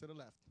over here to the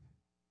left.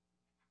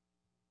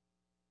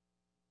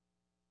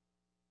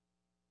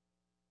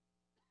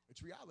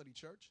 It's reality,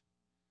 church.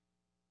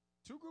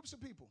 Two groups of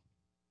people.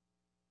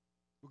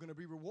 We're going to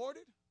be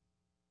rewarded.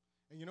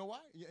 And you know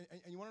why?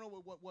 And you want to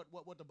know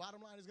what the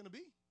bottom line is going to be?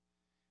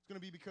 It's going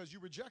to be because you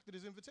rejected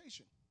his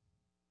invitation.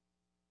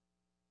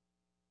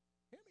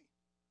 Hear me?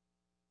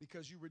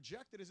 Because you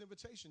rejected his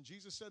invitation.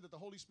 Jesus said that the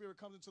Holy Spirit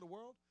comes into the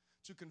world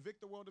to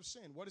convict the world of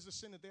sin. What is the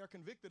sin that they are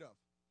convicted of?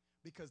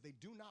 Because they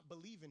do not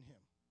believe in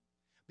him.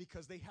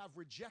 Because they have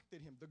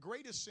rejected him. The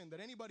greatest sin that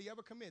anybody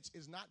ever commits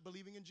is not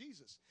believing in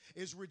Jesus,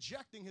 is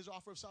rejecting his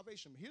offer of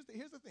salvation. Here's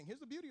the thing. Here's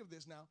the beauty of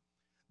this now.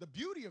 The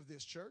beauty of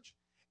this, church,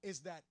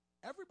 is that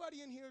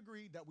everybody in here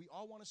agreed that we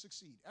all want to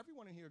succeed.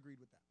 Everyone in here agreed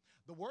with that.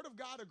 The Word of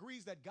God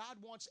agrees that God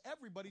wants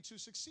everybody to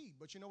succeed.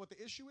 But you know what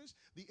the issue is?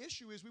 The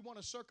issue is we want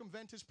to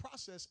circumvent his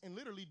process and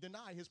literally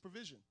deny his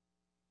provision.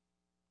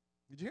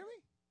 Did you hear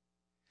me?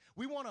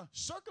 We want to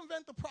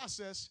circumvent the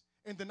process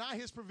and deny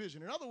his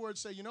provision. In other words,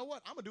 say, you know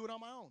what? I'm going to do it on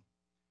my own.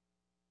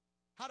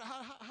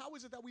 How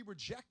is it that we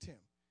reject him?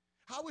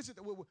 How is it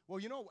that, well,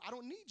 you know, I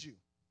don't need you.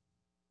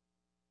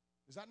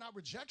 Is that not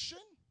rejection?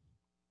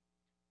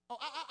 Oh,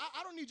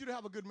 I don't need you to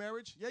have a good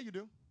marriage. Yeah, you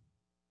do.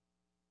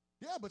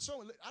 Yeah, but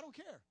so, I don't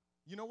care.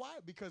 You know why?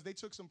 Because they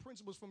took some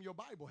principles from your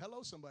Bible.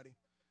 Hello, somebody.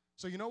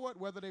 So you know what?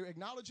 Whether they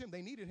acknowledge him,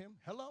 they needed him.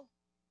 Hello.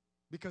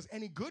 Because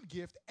any good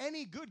gift,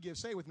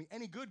 say it with me,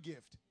 any good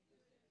gift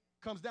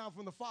comes down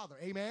from the Father.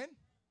 Amen?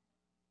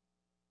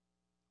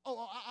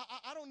 Oh,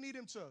 I don't need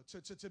him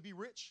to be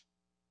rich.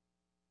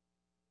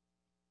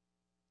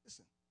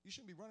 Listen, you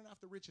shouldn't be running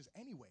after riches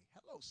anyway.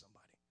 Hello,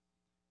 somebody.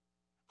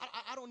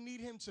 I don't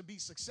need him to be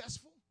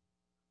successful.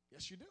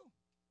 Yes, you do.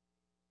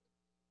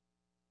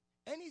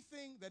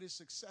 Anything that is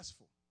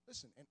successful.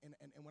 Listen,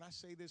 and when I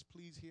say this,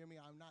 please hear me.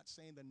 I'm not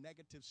saying the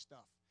negative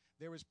stuff.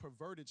 There is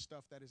perverted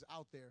stuff that is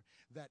out there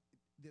that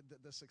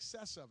the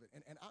success of it.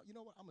 And you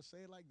know what? I'm going to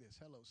say it like this.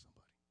 Hello,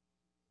 somebody.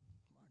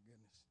 My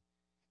goodness.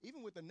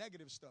 Even with the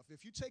negative stuff,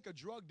 if you take a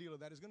drug dealer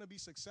that is going to be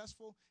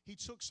successful, he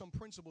took some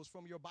principles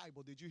from your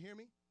Bible. Did you hear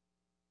me?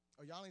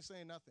 Oh, y'all ain't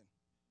saying nothing.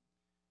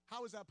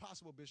 How is that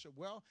possible, Bishop?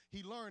 Well,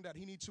 he learned that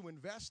he needs to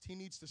invest. He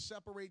needs to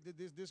separate.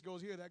 This goes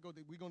here, that goes.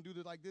 We're going to do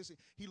this like this.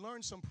 He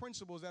learned some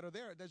principles that are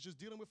there. That's just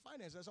dealing with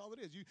finance. That's all it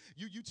is.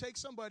 You take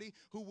somebody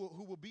who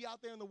will be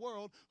out there in the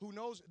world who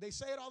knows. They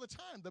say it all the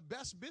time. The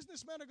best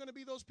businessmen are going to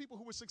be those people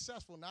who were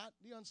successful, not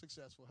the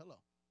unsuccessful. Hello.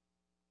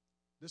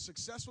 The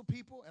successful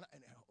people, and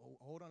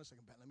hold on a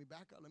second. Let me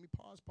back up. Let me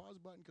pause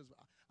button, because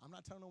I'm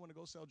not telling no one to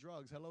go sell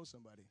drugs. Hello,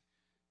 somebody.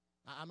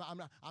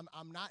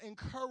 I'm not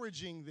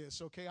encouraging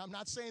this, okay? I'm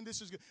not saying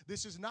this is good.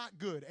 This is not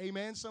good.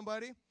 Amen,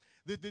 somebody?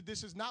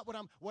 This is not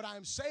what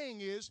I'm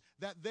saying is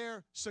that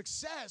their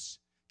success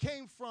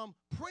came from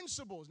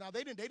principles. Now,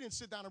 they didn't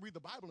sit down and read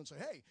the Bible and say,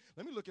 hey,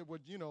 let me look at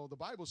what, the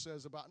Bible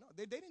says about. No,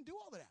 they didn't do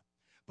all of that.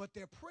 But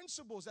their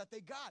principles that they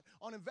got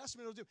on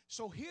investment.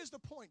 So here's the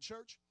point,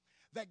 church,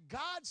 that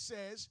God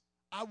says,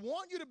 I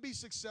want you to be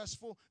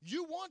successful.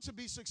 You want to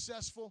be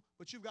successful,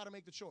 but you've got to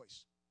make the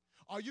choice.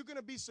 Are you going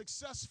to be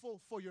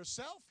successful for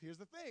yourself? Here's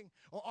the thing.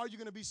 Or are you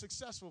going to be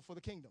successful for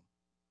the kingdom?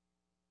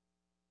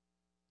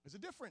 There's a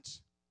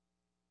difference.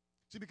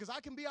 See, because I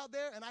can be out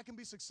there and I can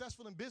be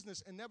successful in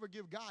business and never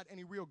give God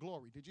any real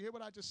glory. Did you hear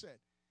what I just said?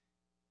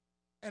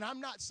 And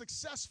I'm not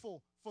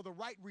successful for the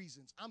right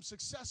reasons. I'm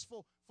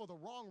successful for the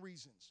wrong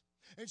reasons.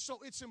 And so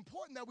it's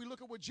important that we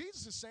look at what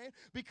Jesus is saying,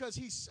 because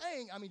he's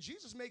saying,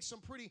 Jesus makes some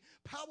pretty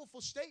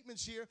powerful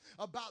statements here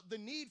about the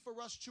need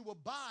for us to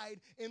abide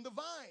in the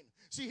vine.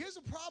 See, here's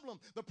the problem.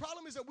 The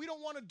problem is that we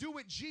don't want to do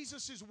it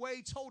Jesus'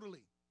 way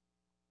totally.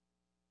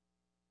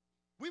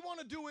 We want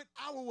to do it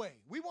our way.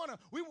 We want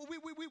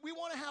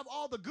to have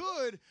all the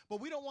good,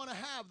 but we don't want to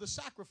have the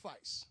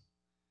sacrifice.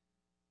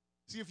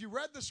 See, if you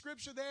read the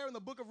scripture there in the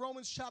book of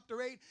Romans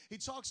chapter 8, he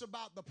talks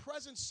about the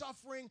present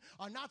suffering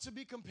are not to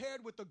be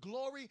compared with the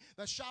glory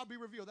that shall be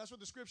revealed. That's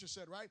what the scripture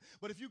said, right?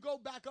 But if you go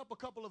back up a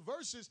couple of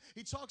verses,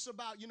 he talks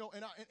about,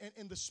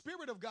 and the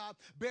Spirit of God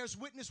bears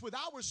witness with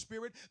our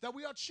spirit that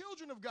we are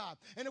children of God.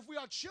 And if we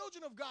are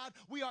children of God,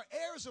 we are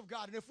heirs of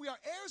God. And if we are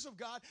heirs of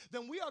God,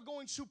 then we are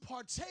going to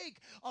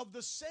partake of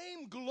the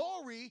same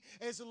glory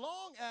as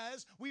long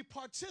as we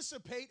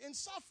participate in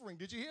suffering.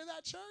 Did you hear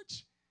that,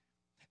 church?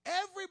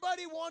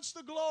 Everybody wants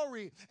the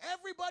glory.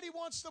 Everybody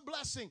wants the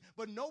blessing,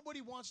 but nobody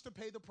wants to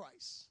pay the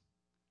price.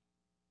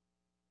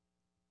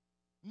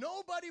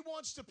 Nobody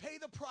wants to pay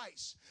the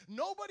price.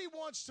 Nobody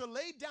wants to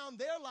lay down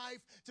their life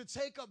to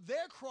take up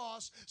their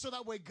cross so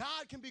that way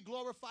God can be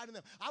glorified in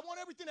them. I want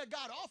everything that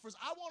God offers.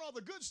 I want all the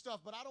good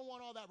stuff, but I don't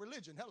want all that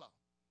religion. Hello.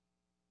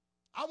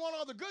 I want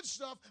all the good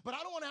stuff, but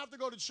I don't want to have to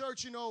go to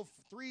church,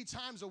 3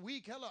 times a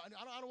week. Hello,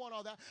 I don't want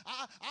all that.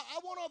 I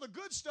want all the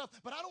good stuff,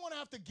 but I don't want to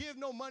have to give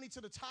no money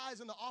to the tithes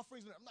and the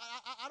offerings.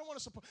 I don't want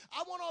to support.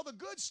 I want all the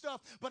good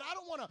stuff, but I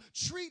don't want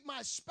to treat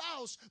my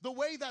spouse the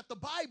way that the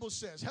Bible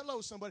says.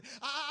 Hello, somebody.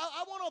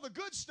 I want all the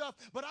good stuff,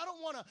 but I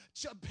don't want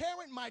to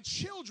parent my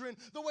children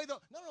the way No,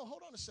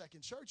 hold on a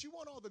second, church. You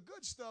want all the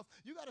good stuff,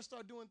 you got to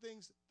start doing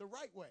things the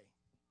right way.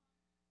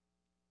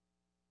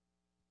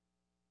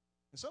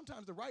 And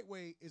sometimes the right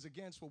way is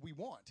against what we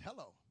want.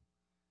 Hello.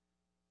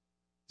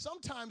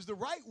 Sometimes the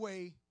right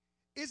way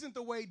isn't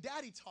the way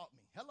Daddy taught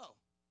me. Hello.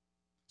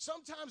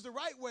 Sometimes the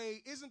right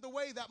way isn't the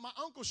way that my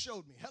uncle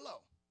showed me.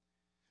 Hello.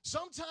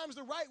 Sometimes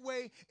the right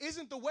way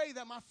isn't the way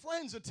that my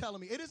friends are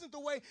telling me. It isn't the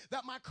way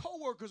that my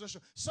coworkers are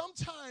showing.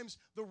 Sometimes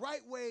the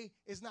right way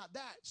is not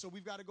that. So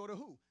we've got to go to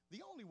who?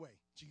 The only way,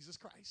 Jesus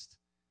Christ.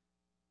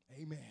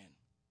 Amen.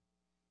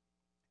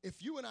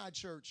 If you and I,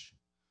 church,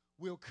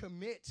 will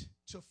commit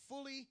to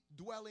fully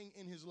dwelling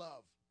in his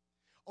love,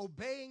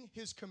 obeying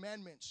his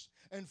commandments,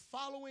 and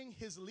following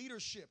his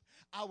leadership,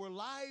 our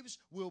lives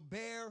will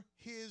bear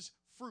his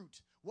fruit.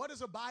 What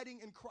does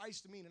abiding in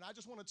Christ mean? And I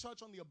just want to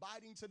touch on the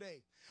abiding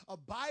today.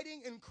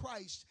 Abiding in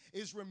Christ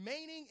is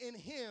remaining in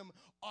him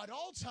at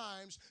all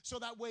times, so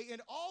that way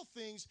in all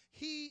things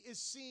he is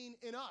seen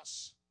in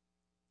us.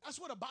 That's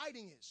what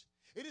abiding is.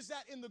 It is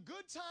that in the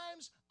good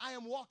times, I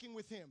am walking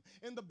with him.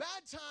 In the bad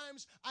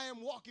times, I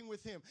am walking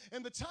with him.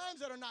 In the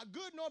times that are not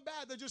good nor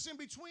bad, they're just in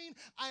between,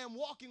 I am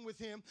walking with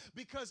him,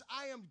 because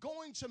I am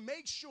going to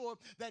make sure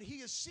that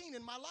he is seen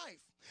in my life.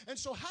 And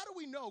so how do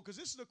we know? Because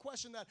this is a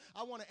question that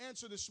I want to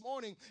answer this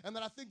morning, and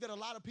that I think that a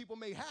lot of people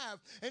may have.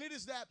 And it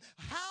is that,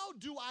 how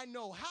do I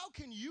know? How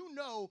can you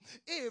know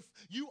if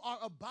you are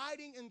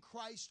abiding in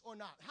Christ or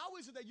not? How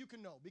is it that you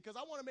can know? Because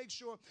I want to make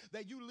sure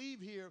that you leave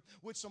here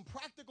with some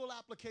practical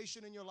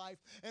application in your life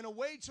and a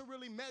way to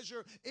really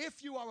measure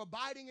if you are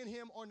abiding in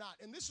him or not.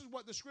 And this is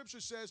what the scripture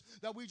says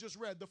that we just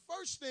read. The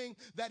first thing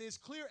that is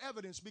clear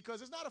evidence,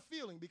 because it's not a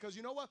feeling, because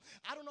you know what?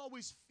 I don't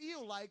always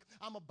feel like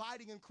I'm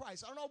abiding in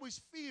Christ. I don't always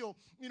feel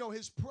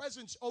his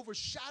presence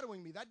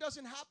overshadowing me. That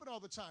doesn't happen all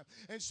the time.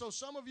 And so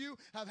some of you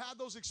have had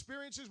those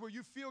experiences where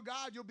you feel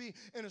God. You'll be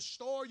in a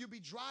store, you'll be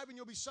driving,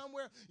 you'll be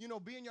somewhere,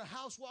 be in your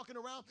house walking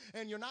around,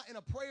 and you're not in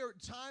a prayer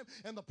time,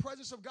 and the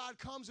presence of God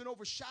comes and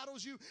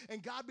overshadows you,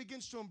 and God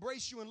begins to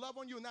embrace you and love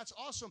on you, and that's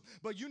awesome.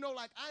 But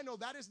like I know,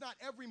 that is not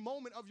every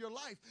moment of your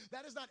life.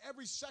 That is not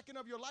every second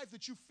of your life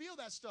that you feel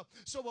that stuff.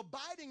 So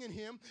abiding in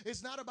him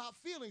is not about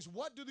feelings.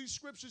 What do these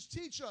scriptures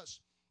teach us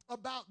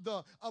about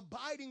the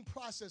abiding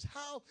process?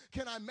 How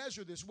can I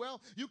measure this?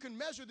 Well, you can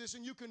measure this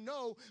and you can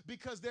know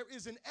because there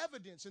is an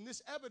evidence, and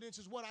this evidence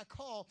is what I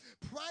call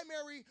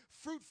primary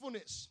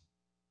fruitfulness.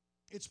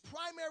 It's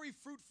primary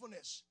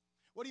fruitfulness.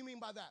 What do you mean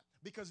by that?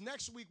 because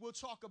next week we'll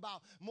talk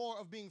about more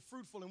of being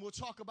fruitful, and we'll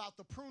talk about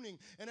the pruning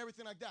and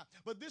everything like that.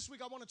 But this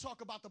week I want to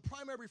talk about the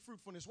primary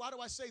fruitfulness. Why do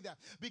I say that?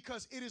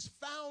 Because it is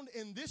found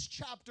in this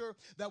chapter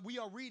that we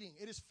are reading.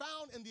 It is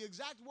found in the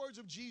exact words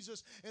of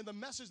Jesus in the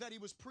message that he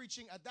was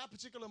preaching at that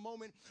particular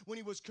moment when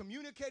he was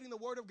communicating the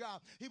word of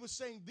God. He was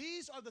saying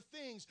these are the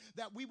things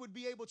that we would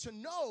be able to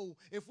know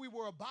if we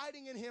were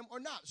abiding in him or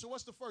not. So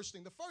what's the first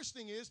thing? The first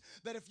thing is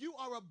that if you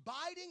are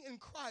abiding in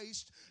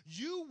Christ,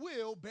 you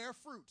will bear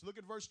fruit. Look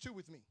at verse 2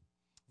 with me.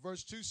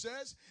 Verse 2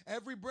 says,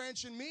 every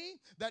branch in me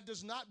that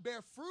does not bear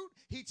fruit,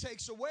 he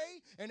takes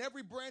away, and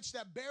every branch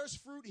that bears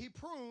fruit, he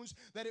prunes,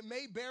 that it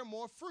may bear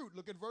more fruit.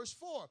 Look at verse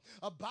 4.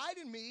 Abide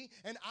in me,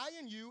 and I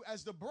in you,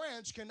 as the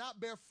branch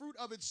cannot bear fruit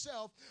of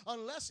itself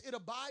unless it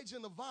abides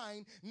in the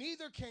vine,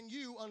 neither can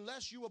you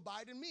unless you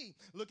abide in me.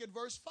 Look at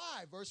verse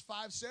 5. Verse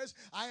 5 says,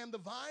 I am the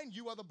vine,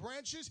 you are the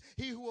branches.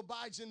 He who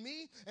abides in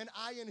me, and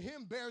I in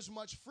him, bears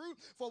much fruit,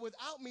 for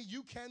without me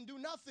you can do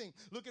nothing.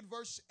 Look at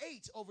verse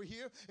 8 over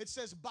here. It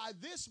says, by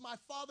this my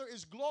Father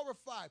is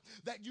glorified,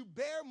 that you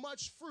bear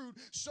much fruit,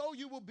 so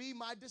you will be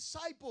my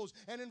disciples.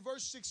 And in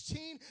verse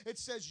 16, it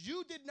says,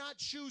 you did not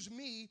choose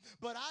me,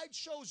 but I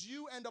chose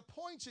you and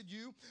appointed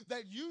you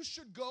that you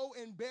should go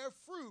and bear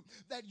fruit,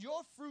 that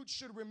your fruit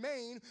should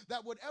remain,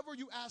 that whatever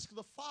you ask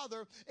the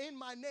Father in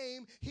my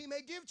name, he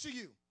may give to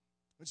you.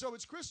 And so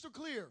it's crystal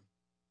clear.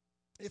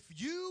 If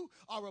you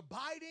are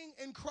abiding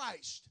in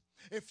Christ,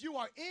 if you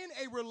are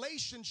in a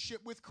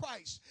relationship with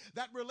Christ,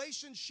 that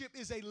relationship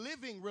is a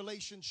living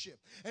relationship.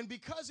 And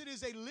because it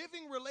is a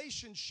living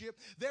relationship,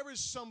 there is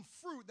some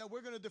fruit that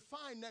we're going to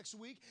define next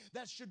week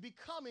that should be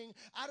coming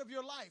out of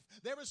your life.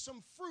 There is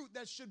some fruit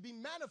that should be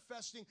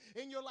manifesting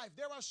in your life.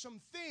 There are some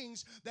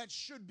things that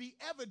should be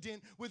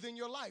evident within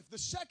your life. The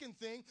second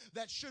thing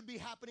that should be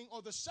happening,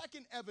 or the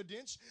second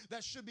evidence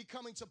that should be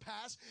coming to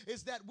pass,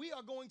 is that we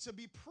are going to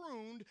be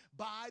pruned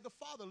by the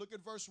Father. Look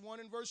at verse 1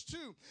 and verse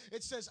 2.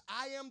 It says,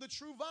 I am the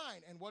true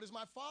vine. And what is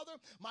my Father?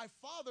 My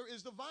Father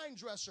is the vine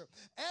dresser.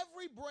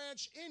 Every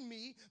branch in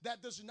me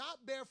that does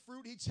not bear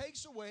fruit, he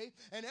takes away.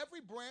 And every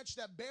branch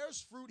that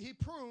bears fruit, he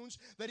prunes,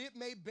 that it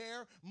may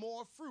bear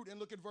more fruit. And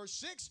look at verse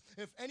 6.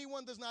 If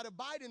anyone does not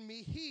abide in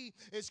me, he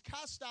is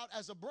cast out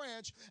as a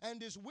branch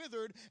and is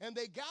withered. And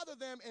they gather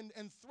them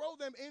and throw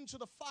them into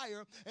the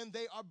fire, and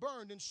they are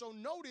burned. And so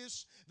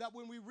notice that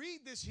when we read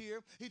this here,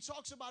 he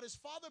talks about his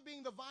Father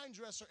being the vine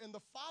dresser. And the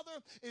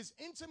Father is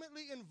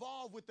intimately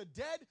involved with the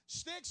dead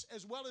sticks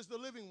as well as the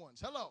living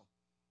ones. Hello.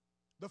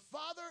 The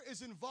Father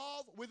is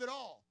involved with it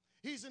all.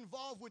 He's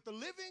involved with the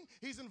living.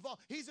 He's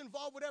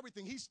involved with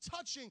everything. He's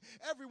touching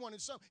everyone.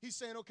 And so he's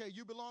saying, okay,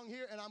 you belong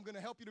here, and I'm going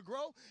to help you to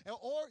grow,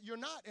 or you're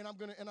not, and I'm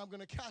going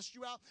to cast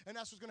you out, and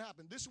that's what's going to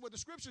happen. This is what the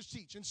scriptures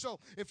teach. And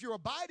so if you're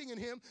abiding in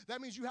him,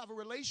 that means you have a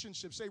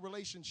relationship. Say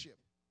relationship.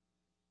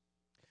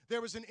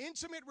 There is an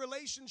intimate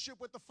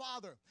relationship with the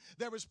Father.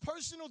 There is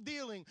personal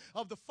dealing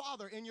of the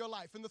Father in your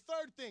life. And the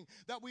third thing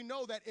that we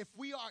know, that if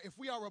we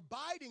are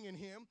abiding in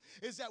him,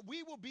 is that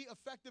we will be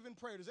effective in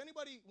prayer. Does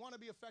anybody want to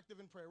be effective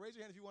in prayer? Raise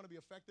your hand if you want to be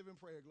effective in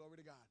prayer. Glory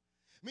to God.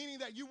 Meaning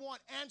that you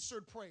want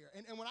answered prayer.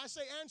 And when I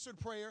say answered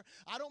prayer,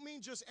 I don't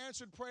mean just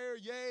answered prayer,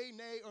 yay,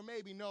 nay, or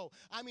maybe. No.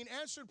 I mean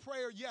answered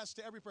prayer, yes,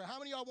 to every prayer. How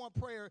many of y'all want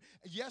prayer?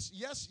 Yes,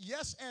 yes,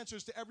 yes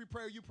answers to every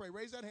prayer you pray.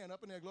 Raise that hand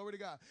up in there. Glory to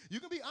God. You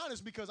can be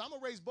honest, because I'm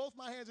going to raise both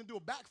my hands and do a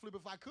backflip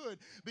if I could,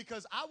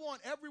 because I want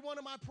every one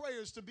of my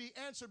prayers to be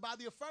answered by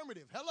the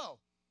affirmative. Hello.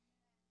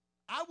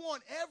 I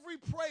want every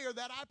prayer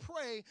that I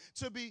pray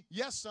to be,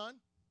 yes, son.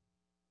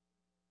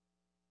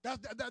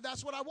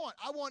 That's what I want.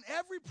 I want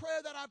every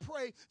prayer that I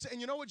pray to,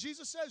 and you know what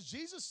Jesus says?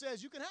 Jesus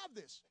says you can have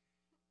this.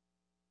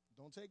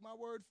 Don't take my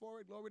word for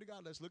it. Glory to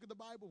God. Let's look at the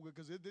Bible,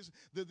 because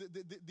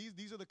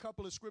these are the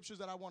couple of scriptures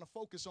that I want to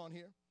focus on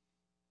here.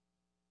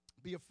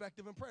 Be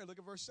effective in prayer. Look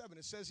at verse 7.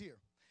 It says here,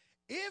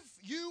 if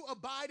you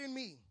abide in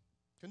me,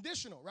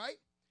 conditional, right?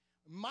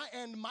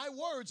 My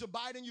words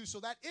abide in you. So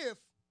that if,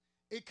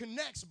 it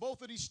connects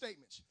both of these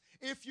statements.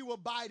 If you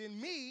abide in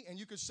me, and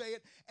you could say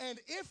it, and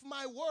if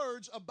my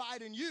words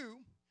abide in you,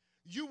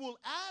 you will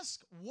ask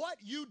what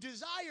you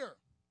desire,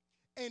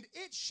 and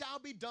it shall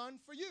be done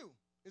for you.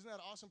 Isn't that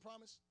an awesome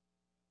promise?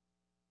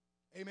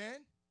 Amen?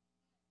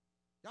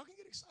 Y'all can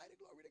get excited.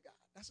 Glory to God.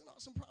 That's an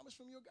awesome promise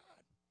from your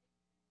God.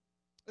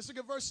 Let's look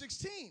at verse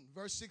 16.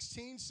 Verse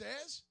 16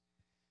 says,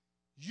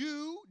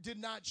 you did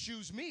not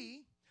choose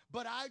me,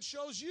 but I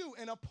chose you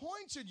and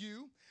appointed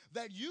you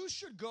that you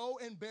should go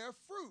and bear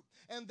fruit,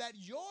 and that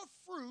your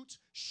fruit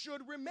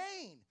should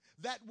remain,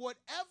 that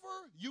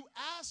whatever you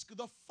ask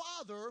the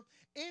Father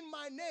in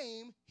my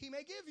name, he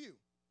may give you.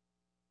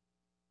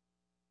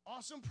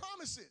 Awesome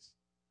promises.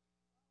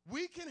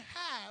 We can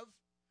have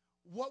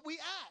what we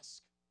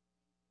ask.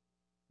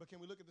 But can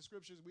we look at the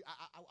scriptures?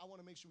 I want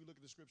to make sure we look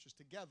at the scriptures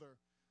together,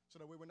 so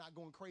that way we're not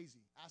going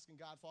crazy, asking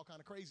God for all kind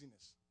of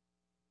craziness.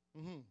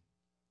 Glory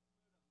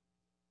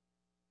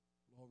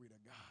to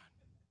God.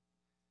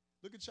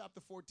 Look at chapter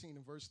 14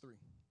 and verse 3.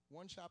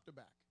 One chapter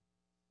back.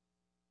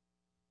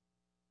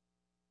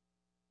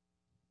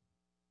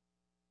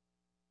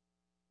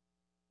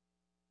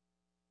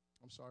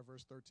 I'm sorry,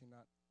 verse 13,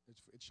 not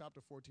It's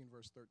chapter 14,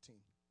 verse 13.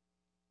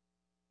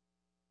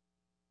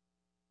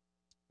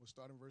 We'll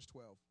start in verse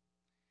 12.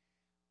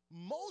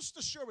 Most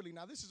assuredly,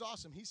 now this is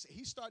awesome. He's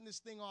starting this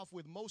thing off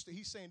with most.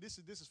 He's saying this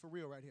is for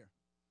real right here.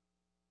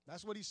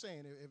 That's what he's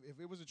saying. If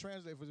it was a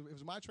translation, if it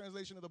was my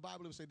translation of the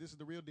Bible, it would say this is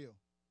the real deal,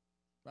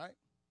 right?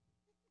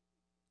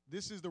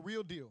 This is the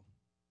real deal.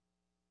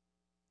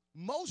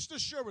 Most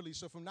assuredly.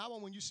 So from now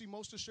on, when you see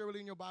most assuredly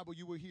in your Bible,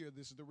 you will hear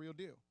this is the real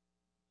deal.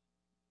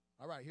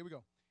 All right, here we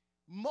go.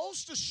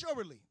 Most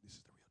assuredly, this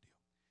is the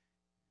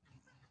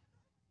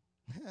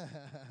real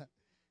deal.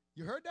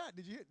 You heard that?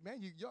 Did you hear?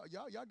 Man,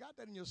 y'all got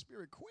that in your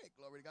spirit quick.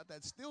 Glory, got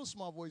that still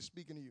small voice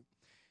speaking to you.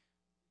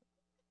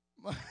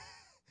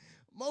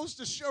 Most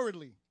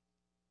assuredly.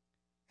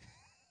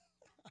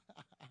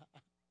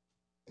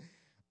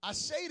 I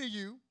say to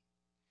you,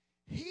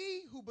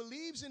 he who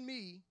believes in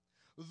me,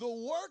 the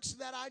works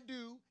that I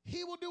do,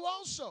 he will do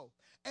also.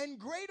 And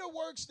greater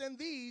works than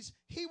these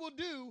he will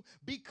do,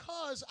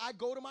 because I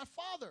go to my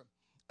Father.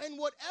 And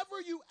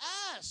whatever you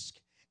ask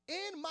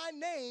in my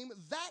name,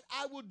 that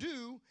I will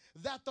do,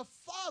 that the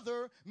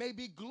Father may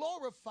be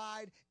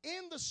glorified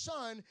in the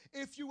Son.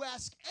 If you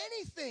ask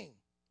anything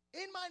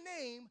in my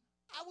name,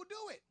 I will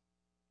do it.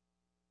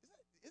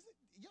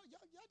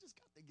 Y'all just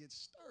got to get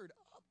stirred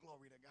up,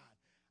 glory to God.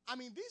 I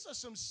mean, these are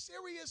some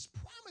serious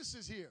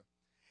promises here.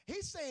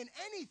 He's saying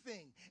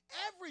anything,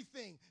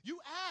 everything you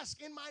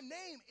ask in my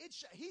name,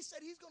 he said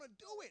he's going to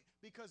do it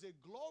because it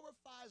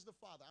glorifies the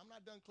Father. I'm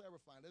not done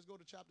clarifying. Let's go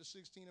to chapter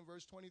 16 and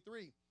verse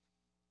 23.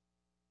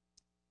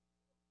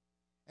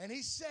 And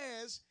he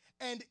says,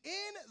 and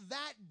in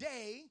that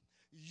day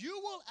you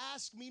will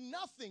ask me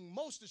nothing,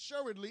 most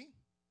assuredly.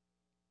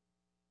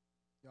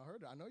 Y'all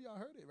heard it. I know y'all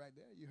heard it right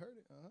there. You heard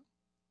it.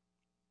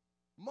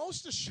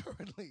 Most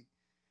assuredly,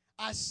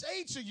 I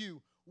say to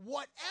you,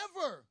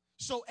 whatever,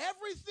 so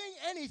everything,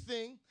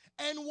 anything,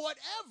 and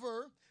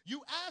whatever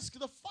you ask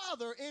the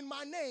Father in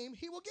my name,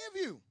 he will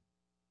give you.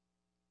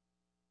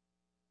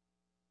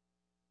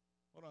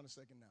 Hold on a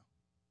second now.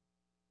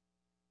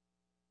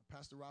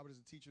 Pastor Robert is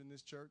a teacher in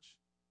this church,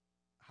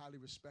 highly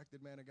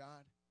respected man of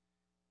God.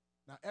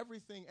 Now,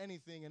 everything,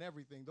 anything, and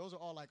everything, those are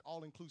all like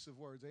all-inclusive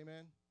words,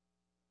 amen?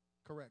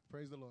 Correct,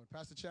 praise the Lord.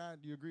 Pastor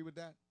Chad, do you agree with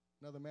that?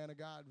 Another man of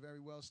God, very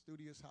well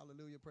studious,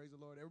 hallelujah, praise the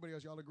Lord. Everybody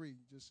else, y'all agree,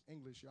 just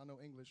English, y'all know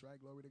English, right?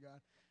 Glory to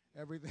God.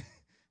 Everything,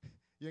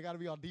 you ain't got to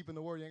be all deep in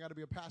the word, you ain't got to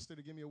be a pastor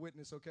to give me a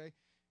witness, okay?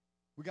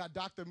 We got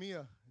Dr.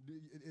 Mia.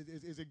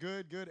 Is it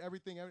good? Good,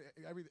 everything,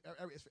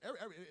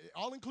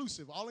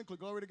 all-inclusive,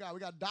 glory to God. We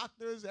got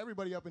doctors,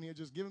 everybody up in here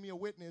just giving me a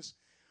witness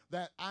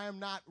that I am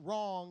not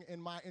wrong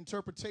in my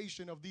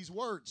interpretation of these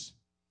words.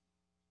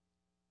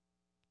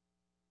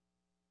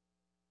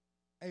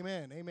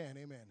 Amen, amen,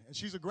 amen. And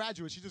she's a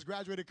graduate. She just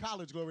graduated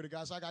college, glory to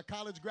God. So I got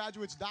college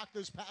graduates,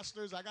 doctors,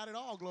 pastors. I got it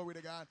all, glory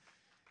to God,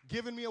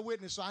 giving me a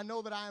witness. So I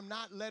know that I am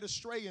not led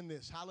astray in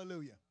this.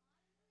 Hallelujah.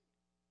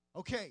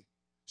 Okay,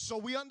 so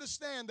we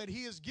understand that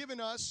he has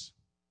given us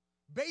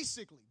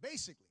basically,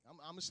 I'm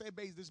going to say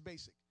this is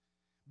basic.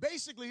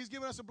 Basically, he's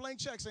giving us a blank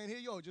check saying, here,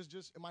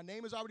 just my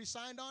name is already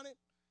signed on it.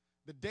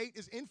 The date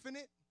is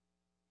infinite,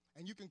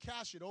 and you can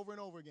cash it over and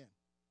over again.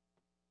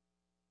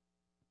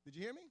 Did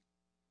you hear me?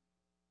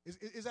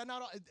 Is that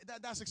not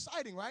that's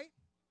exciting, right?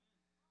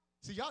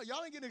 See, y'all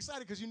ain't getting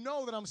excited because you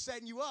know that I'm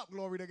setting you up,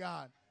 glory to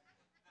God.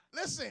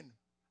 Listen,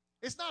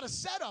 it's not a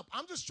setup.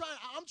 I'm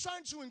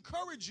trying to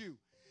encourage you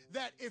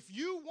that if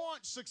you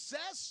want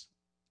success,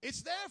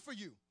 it's there for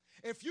you.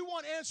 If you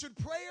want answered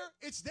prayer,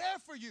 it's there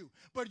for you.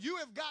 But you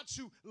have got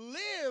to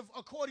live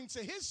according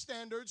to his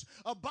standards,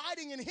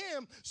 abiding in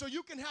him, so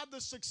you can have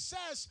the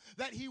success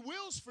that he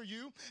wills for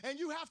you. And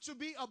you have to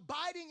be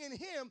abiding in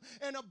him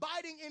and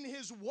abiding in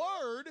his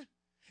word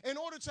in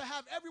order to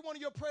have every one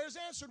of your prayers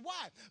answered.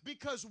 Why?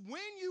 Because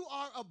when you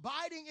are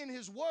abiding in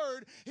his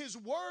word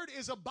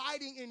is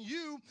abiding in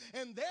you,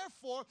 and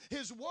therefore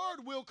his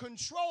word will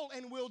control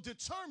and will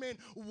determine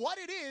what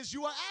it is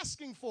you are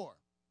asking for.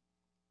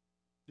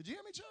 Did you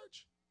hear me,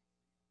 church?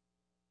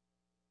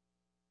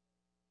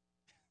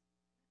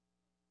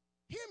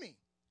 Hear me.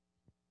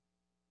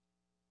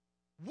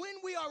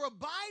 When we are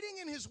abiding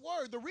in his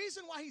word, the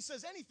reason why he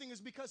says anything is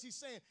because he's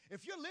saying,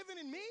 if you're living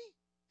in me,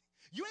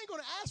 you ain't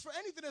going to ask for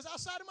anything that's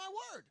outside of my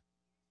word.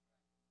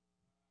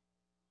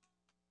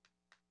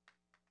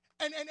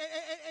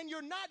 And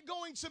you're not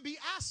going to be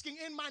asking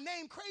in my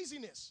name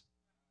craziness.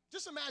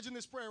 Just imagine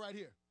this prayer right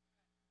here.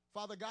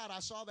 Father God, I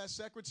saw that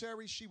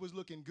secretary. She was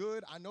looking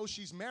good. I know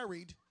she's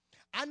married.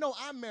 I know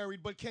I'm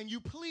married, but can you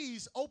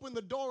please open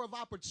the door of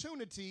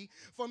opportunity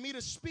for me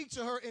to speak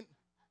to her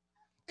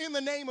in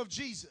the name of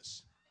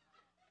Jesus?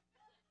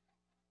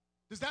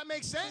 Does that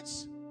make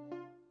sense?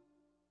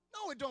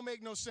 No, it don't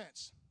make no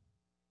sense.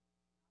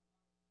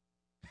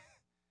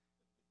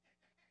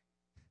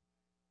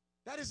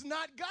 That is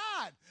not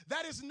God.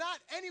 That is not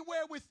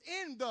anywhere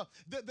within the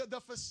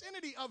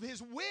vicinity of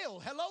his will.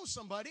 Hello,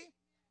 somebody.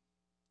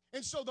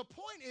 And so the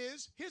point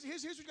is, here's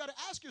what you got to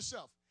ask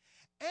yourself.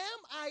 Am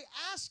I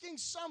asking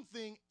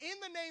something in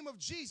the name of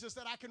Jesus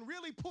that I can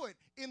really put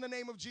in the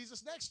name of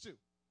Jesus next to?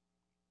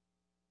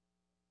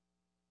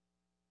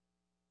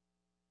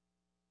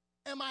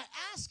 Am I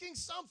asking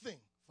something?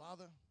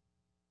 Father,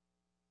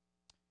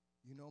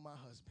 you know my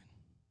husband.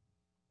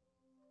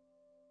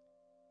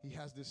 He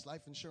has this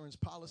life insurance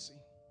policy.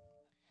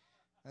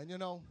 And you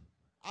know,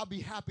 I'll be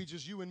happy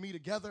just you and me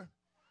together.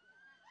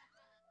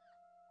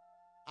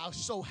 I'll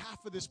sow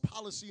half of this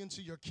policy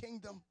into your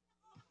kingdom.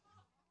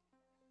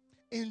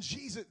 In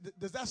Jesus,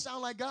 does that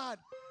sound like God?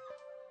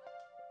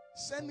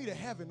 Send me to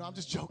heaven. No, I'm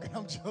just joking.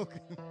 I'm joking.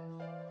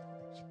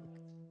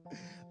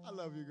 I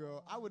love you,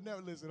 girl. I would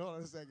never listen. Hold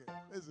on a second.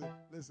 Listen.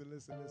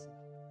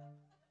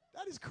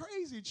 That is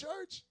crazy,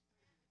 church.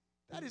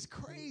 That is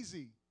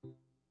crazy.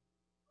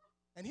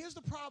 And here's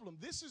the problem.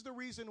 This is the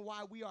reason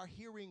why we are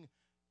hearing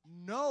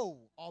no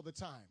all the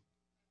time.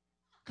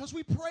 Because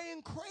we pray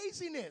in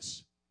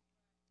craziness.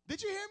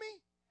 Did you hear me?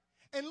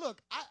 And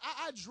look,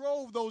 I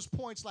drove those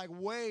points like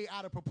way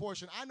out of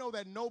proportion. I know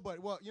that nobody,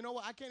 well, you know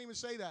what? I can't even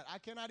say that. I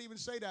cannot even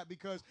say that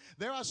because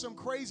there are some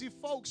crazy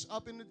folks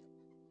up in the,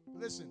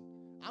 listen,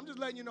 I'm just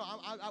letting you know,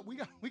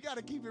 we got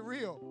to keep it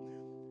real.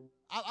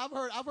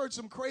 I've heard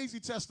some crazy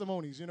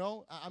testimonies, you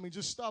know? I mean,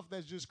 just stuff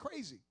that's just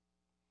crazy.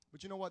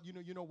 But you know what?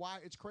 You know why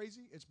it's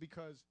crazy? It's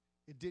because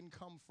it didn't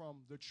come from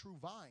the true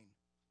vine.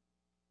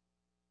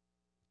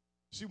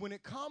 See, when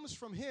it comes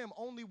from him,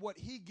 only what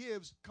he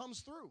gives comes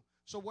through.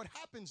 So what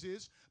happens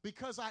is,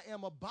 because I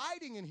am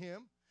abiding in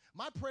him,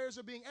 my prayers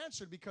are being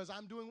answered because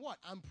I'm doing what?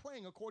 I'm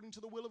praying according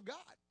to the will of God.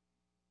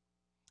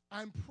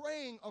 I'm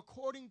praying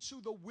according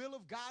to the will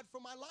of God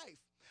for my life.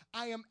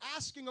 I am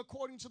asking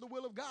according to the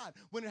will of God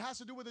when it has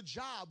to do with a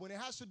job, when it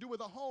has to do with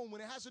a home, when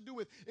it has to do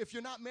with, if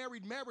you're not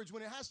married, marriage,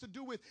 when it has to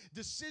do with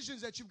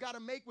decisions that you've got to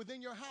make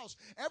within your house.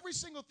 Every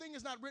single thing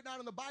is not written out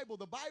in the Bible.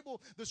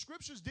 The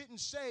scriptures didn't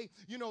say,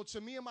 you know, to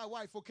me and my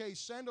wife, okay,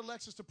 send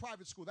Alexis to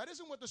private school. That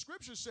isn't what the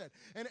scriptures said.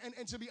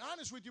 And to be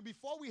honest with you,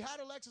 before we had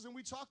Alexis and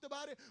we talked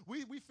about it,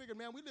 we figured,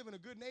 man, we live in a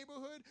good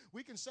neighborhood.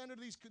 We can send her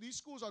to these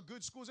schools are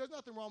good schools. There's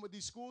nothing wrong with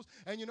these schools.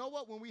 And you know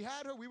what? When we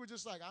had her, we were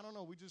just like, I don't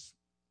know,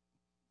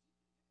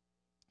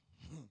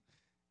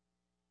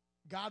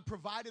 God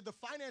provided the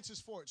finances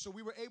for it, so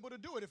we were able to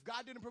do it. If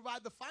God didn't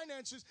provide the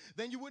finances,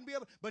 then you wouldn't be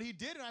able. But he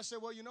did, and I said,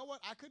 well, you know what?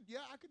 I could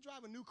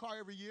drive a new car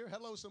every year.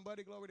 Hello,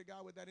 somebody. Glory to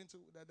God with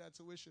that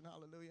tuition.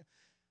 Hallelujah.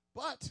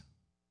 But,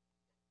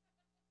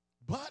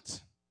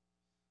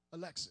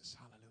 Alexis,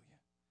 hallelujah.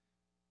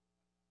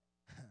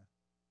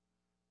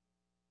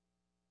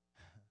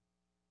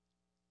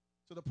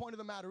 So the point of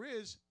the matter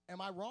is, am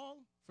I wrong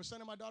for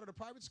sending my daughter to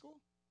private school?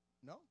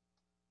 No.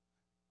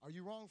 Are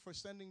you wrong for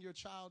sending your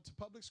child to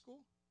public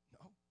school?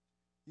 No.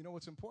 You know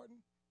what's important?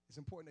 It's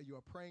important that you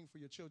are praying for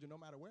your children no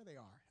matter where they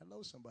are.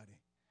 Hello, somebody.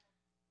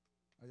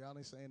 Oh, y'all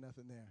ain't saying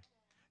nothing there.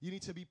 You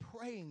need to be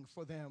praying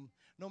for them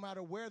no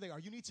matter where they are.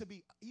 You need to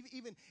be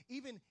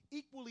even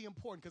equally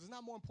important, because it's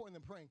not more important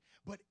than praying,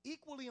 but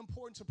equally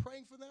important to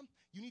praying for them,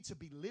 you need to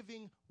be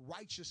living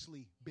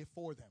righteously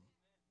before them.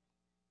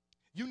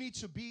 You need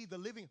to be the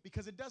living,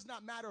 because it does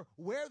not matter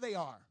where they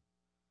are.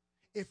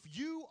 If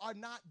you are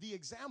not the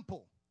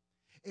example,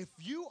 if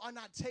you are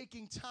not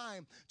taking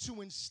time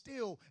to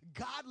instill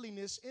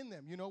godliness in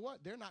them, you know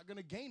what? They're not going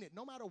to gain it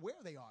no matter where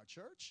they are,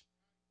 church.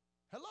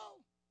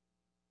 Hello?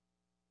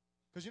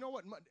 Because you know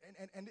what?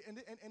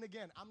 And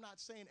again, I'm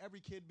not saying every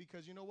kid,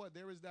 because you know what?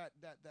 There is that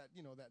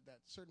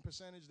certain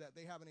percentage that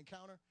they have an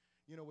encounter,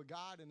 you know, with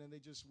God, and then they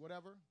just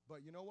whatever.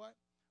 But you know what?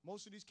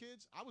 Most of these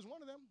kids, I was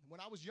one of them. When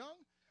I was young,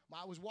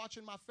 I was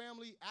watching my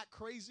family act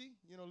crazy,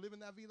 you know, living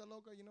that vida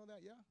loca, you know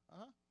that? Yeah?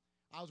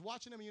 I was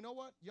watching them, and you know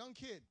what? Young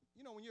kid.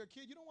 You know, when you're a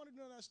kid, you don't want to do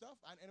none of that stuff.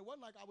 And it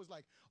wasn't like I was,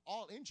 like,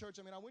 all in church.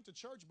 I mean, I went to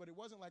church, but it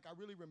wasn't like I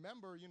really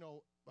remember, you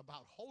know,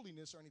 about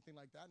holiness or anything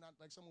like that. Not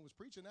like someone was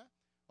preaching that.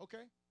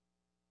 Okay.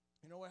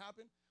 You know what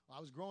happened? Well,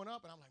 I was growing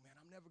up, and I'm like, man,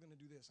 I'm never going to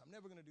do this. I'm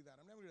never going to do that.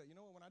 I'm never going to do that. You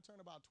know what? When I turned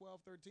about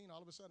 12, 13,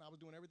 all of a sudden, I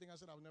was doing everything I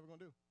said I was never going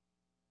to do.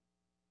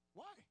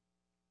 Why?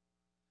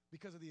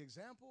 Because of the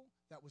example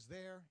that was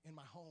there in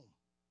my home.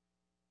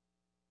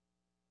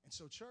 And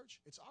so, church,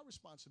 it's our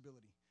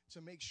responsibility to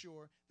make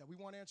sure that we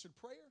want answered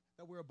prayer,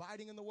 that we're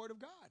abiding in the Word of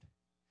God,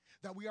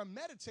 that we are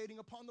meditating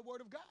upon the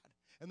Word of God.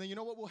 And then you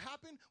know what will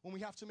happen when we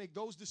have to make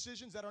those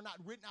decisions that are not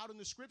written out in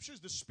the Scriptures?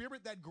 The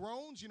Spirit that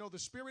groans, you know, the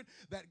Spirit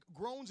that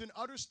groans and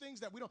utters things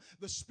that we don't,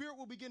 the Spirit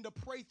will begin to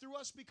pray through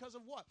us because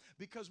of what?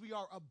 Because we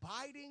are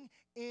abiding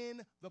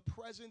in the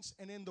presence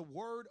and in the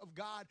Word of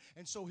God.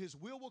 And so His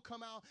will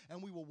come out,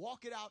 and we will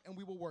walk it out, and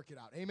we will work it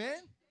out.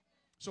 Amen?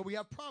 So we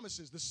have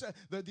promises.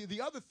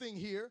 The other thing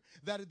here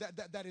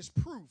that is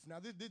proof. Now,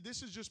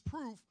 this is just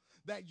proof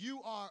that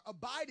you are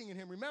abiding in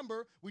Him.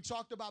 Remember, we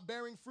talked about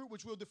bearing fruit,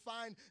 which we'll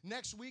define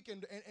next week,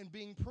 and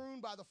being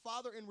pruned by the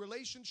Father in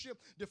relationship,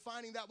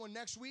 defining that one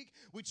next week.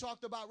 We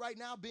talked about right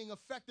now being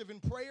effective in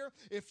prayer.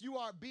 If you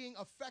are being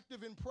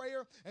effective in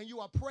prayer, and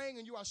you are praying,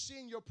 and you are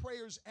seeing your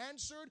prayers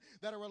answered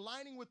that are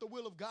aligning with the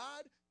will of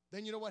God,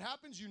 then you know what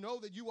happens? You know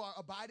that you are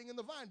abiding in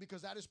the vine,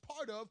 because that is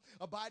part of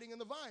abiding in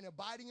the vine,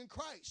 abiding in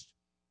Christ.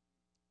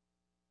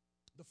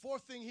 The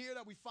fourth thing here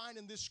that we find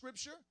in this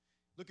scripture,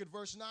 look at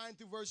verse 9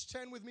 through verse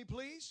 10 with me,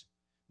 please.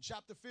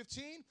 chapter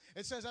 15,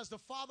 it says, as the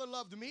Father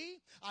loved me,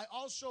 I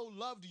also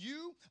loved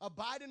you.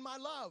 Abide in my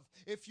love.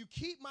 If you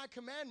keep my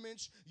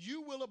commandments,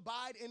 you will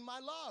abide in my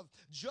love,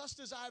 just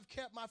as I have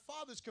kept my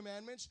Father's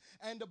commandments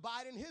and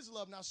abide in his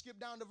love. Now skip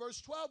down to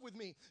verse 12 with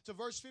me, to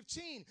verse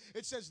 15.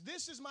 It says,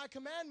 this is my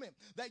commandment,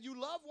 that you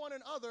love one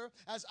another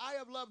as I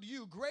have loved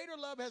you. Greater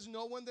love has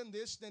no one than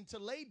this, than to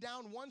lay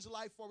down one's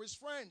life for his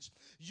friends.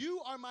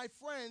 You are my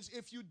friends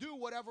if you do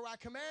whatever I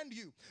command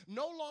you.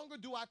 No longer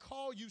do I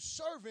call you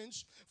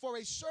servants, for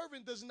a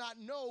servant does not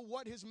know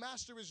what his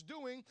master is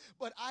doing,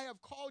 but I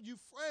have called you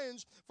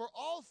friends, for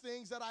all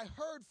things that I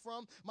heard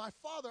from my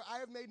Father I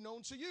have made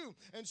known to you.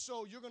 And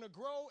so you're going to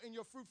grow in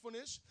your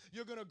fruitfulness,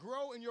 you're going to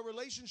grow in your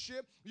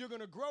relationship, you're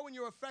going to grow in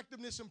your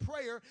effectiveness in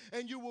prayer,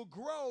 and you will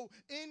grow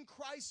in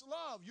Christ's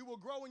love. You will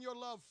grow in your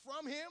love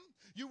from him,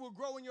 you will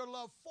grow in your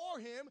love for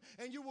him,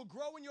 and you will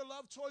grow in your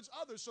love towards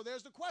others. So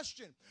there's the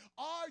question.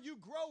 Are you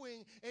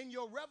growing in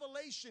your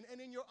revelation and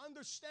in your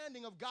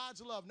understanding of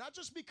God's love? Not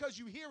just because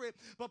you hear it,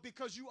 but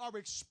because you are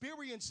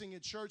experiencing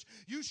it, church.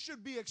 You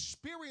should be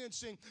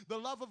experiencing the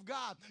love of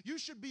God. You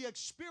should be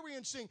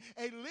experiencing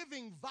a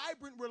living,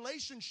 vibrant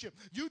relationship.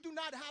 You do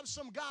not have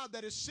some God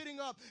that is sitting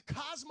up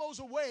cosmos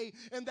away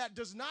and that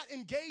does not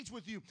engage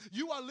with you.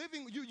 You are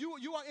living,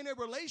 you are in a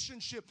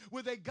relationship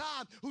with a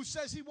God who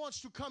says he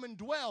wants to come and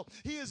dwell.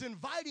 He is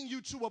inviting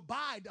you to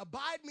abide.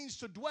 Abide means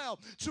to dwell,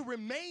 to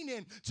remain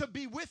in, to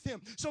be with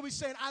him. So he's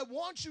saying, I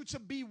want you to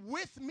be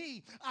with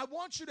me. I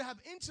want you to have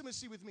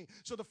intimacy with me.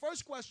 So the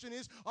first question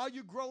is, are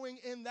you growing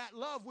in that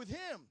love with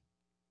him?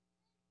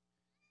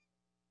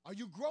 Are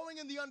you growing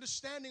in the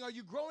understanding? Are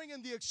you growing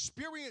in the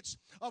experience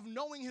of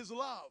knowing his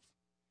love?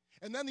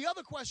 And then the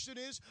other question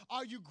is,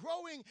 are you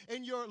growing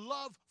in your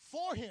love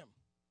for him?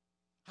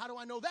 How do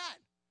I know that?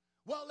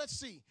 Well, let's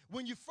see.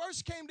 When you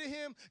first came to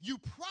him, you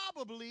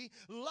probably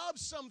loved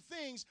some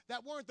things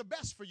that weren't the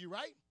best for you,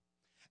 right?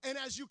 And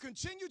as you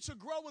continue to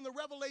grow in the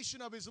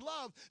revelation of his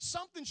love,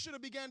 something should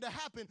have began to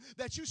happen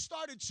that you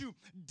started to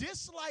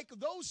dislike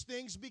those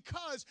things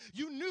because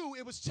you knew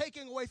it was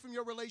taking away from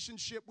your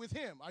relationship with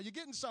him. Are you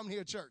getting something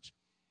here, church?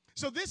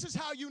 So this is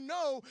how you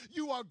know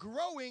you are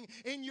growing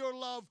in your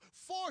love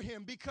for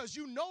him, because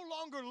you no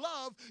longer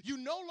love, you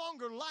no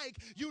longer like,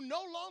 you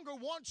no longer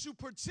want to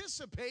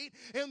participate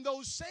in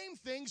those same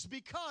things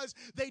because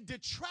they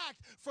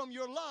detract from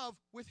your love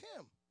with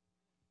him.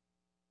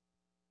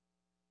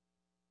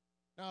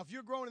 Now, if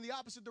you're growing in the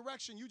opposite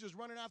direction, you just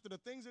running after the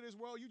things of this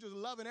world, you just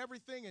loving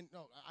everything, and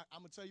no, I'm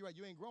going to tell you right,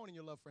 you ain't growing in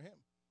your love for him.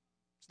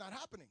 It's not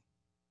happening.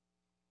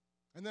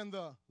 And then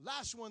the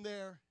last one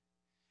there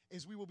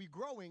is we will be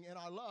growing in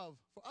our love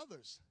for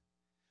others.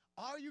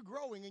 Are you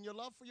growing in your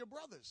love for your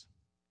brothers?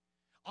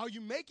 Are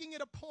you making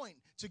it a point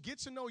to get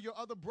to know your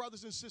other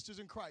brothers and sisters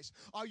in Christ?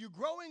 Are you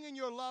growing in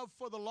your love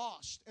for the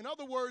lost? In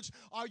other words,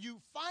 are you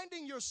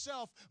finding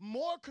yourself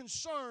more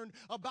concerned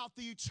about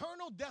the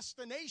eternal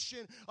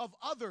destination of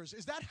others?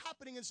 Is that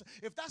happening?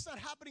 If that's not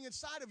happening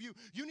inside of you,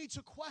 you need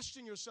to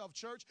question yourself,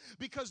 church,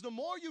 because the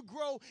more you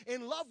grow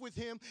in love with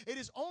him, it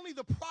is only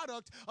the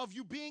product of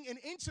you being in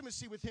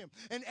intimacy with him.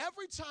 And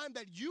every time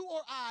that you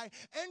or I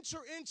enter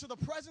into the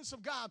presence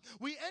of God,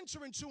 we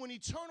enter into an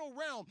eternal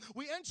realm.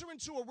 We enter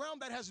into a realm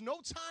that has no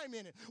time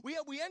in it.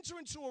 We enter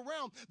into a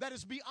realm that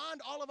is beyond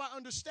all of our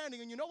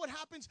understanding. And you know what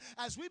happens?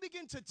 As we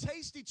begin to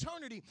taste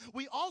eternity,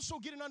 we also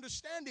get an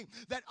understanding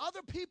that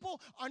other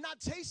people are not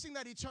tasting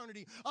that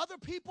eternity. Other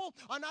people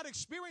are not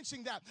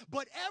experiencing that.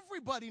 But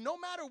everybody, no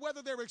matter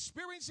whether they're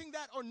experiencing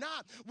that or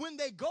not, when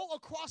they go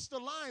across the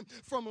line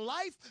from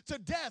life to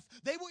death,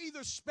 they will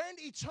either spend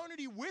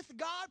eternity with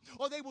God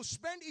or they will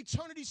spend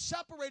eternity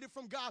separated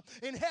from God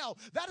in hell.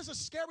 That is a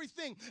scary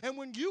thing. And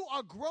when you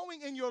are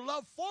growing in your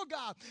love for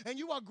God and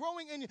you are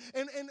growing in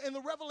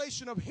the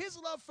revelation of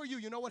his love for you,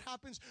 you know what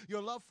happens?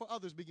 Your love for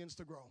others begins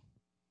to grow.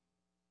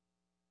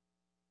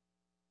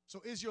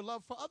 So is your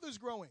love for others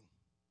growing?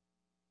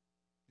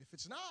 If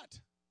it's not,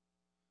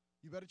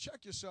 you better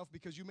check yourself,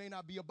 because you may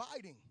not be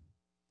abiding.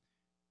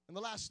 And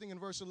the last thing in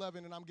verse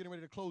 11, and I'm getting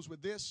ready to close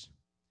with this,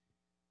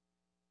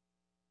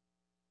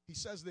 he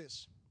says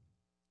this: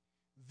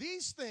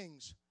 these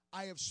things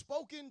I have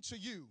spoken to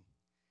you,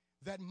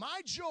 that my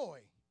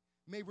joy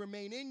may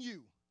remain in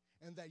you,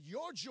 and that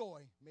your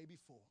joy may be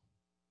full.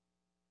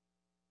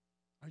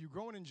 Are you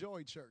growing in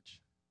joy, church?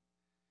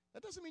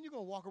 That doesn't mean you're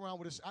going to walk around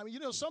with this. I mean, you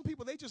know, some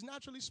people, they just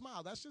naturally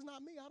smile. That's just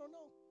not me. I don't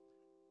know.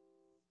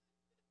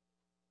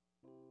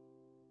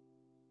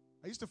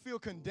 I used to feel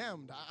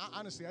condemned.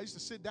 Honestly, I used to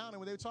sit down, and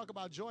when they would talk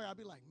about joy, I'd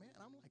be like, man,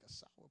 I'm like a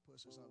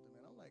sourpuss or something,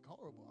 man. I'm like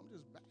horrible. I'm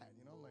just bad,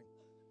 you know. I'm like,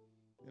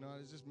 you know,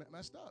 it's just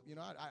messed up. You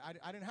know,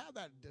 I didn't have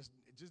that. It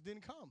just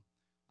didn't come.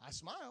 I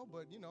smile,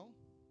 but, you know,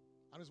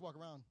 I just walk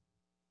around.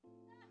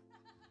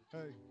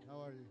 Hey, how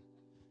are you?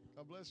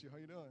 God bless you. How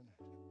you doing?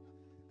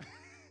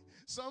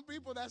 Some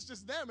people, that's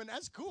just them, and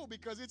that's cool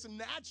because it's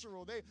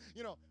natural. They,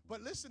 you know,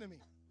 but listen to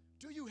me.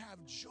 Do you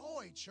have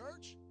joy,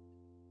 church?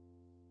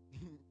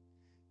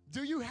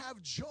 Do you have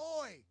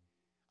joy?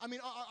 I mean,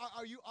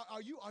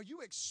 are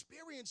you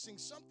experiencing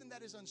something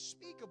that is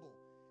unspeakable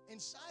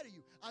inside of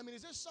you? I mean,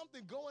 is there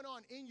something going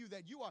on in you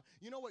that you are,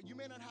 you know what, you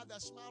may not have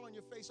that smile on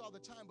your face all the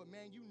time, but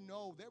man, you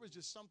know there is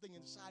just something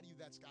inside of you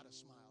that's got a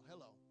smile.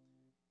 Hello.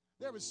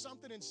 There is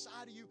something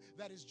inside of you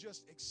that is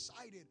just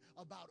excited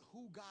about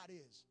who God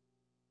is.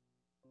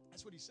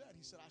 That's what he said.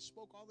 He said, I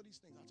spoke all of these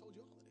things. I told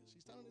you all of this.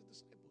 He's telling his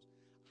disciples,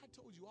 I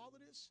told you all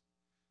of this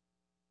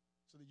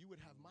so that you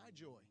would have my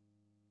joy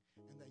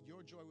and that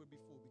your joy would be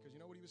full. Because you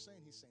know what he was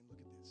saying? He's saying,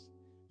 look at this.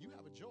 You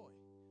have a joy,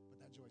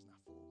 but that joy is not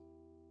full.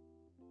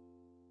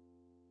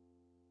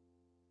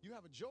 You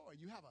have a joy.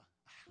 You have a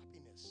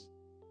happiness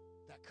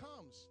that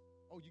comes.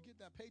 Oh, you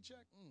get that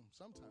paycheck?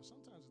 Sometimes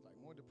it's like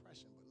more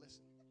depression, but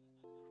listen.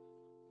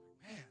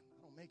 Man, I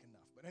don't make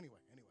enough. But anyway,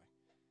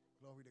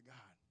 glory to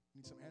God.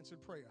 Need some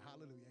answered prayer.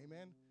 Hallelujah.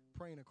 Amen.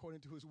 Praying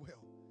according to his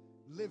will.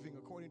 Living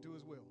according to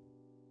his will.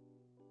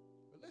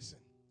 But listen.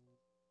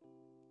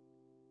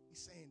 He's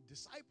saying,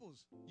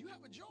 disciples, you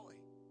have a joy.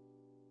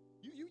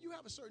 You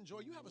have a certain joy.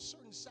 You have a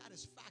certain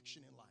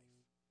satisfaction in life.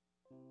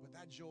 But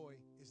that joy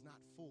is not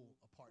full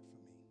apart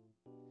from me.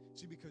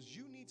 See, because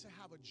you need to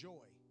have a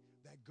joy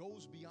that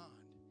goes beyond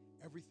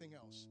everything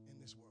else in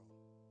this world.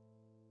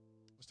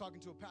 I was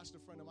talking to a pastor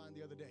friend of mine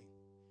the other day.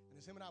 And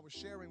as him and I were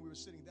sharing, we were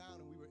sitting down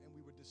and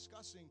we were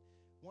discussing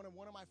one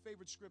of my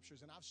favorite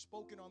scriptures. And I've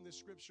spoken on this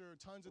scripture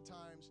tons of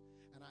times.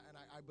 And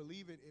I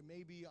believe it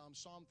may be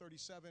Psalm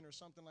 37 or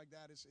something like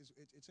that.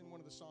 It's in one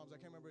of the Psalms. I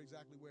can't remember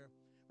exactly where.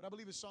 But I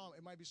believe it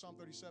might be Psalm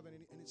 37.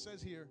 And it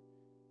says here,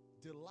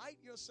 delight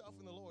yourself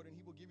in the Lord and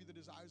he will give you the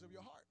desires of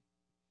your heart.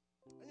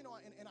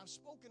 And, and I've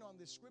spoken on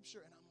this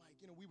scripture, and I'm like,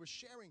 we were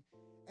sharing.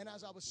 And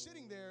as I was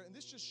sitting there, and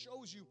this just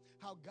shows you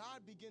how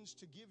God begins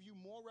to give you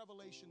more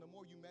revelation the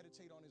more you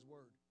meditate on his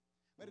word.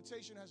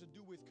 Meditation has to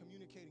do with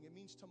communicating. It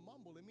means to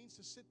mumble. It means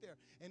to sit there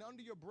and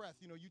under your breath,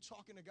 you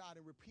talking to God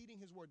and repeating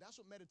his word. That's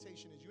what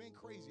meditation is. You ain't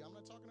crazy. I'm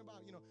not talking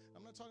about,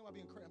 I'm not talking about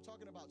being crazy. I'm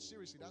talking about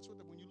seriously. That's what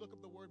when you look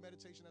up the word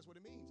meditation, that's what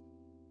it means.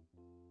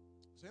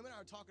 So him and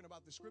I are talking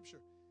about the scripture.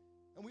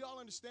 And we all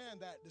understand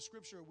that the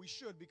scripture, we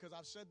should, because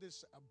I've said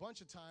this a bunch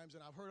of times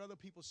and I've heard other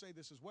people say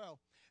this as well.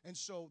 And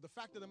so the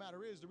fact of the matter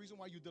is, the reason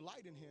why you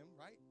delight in him,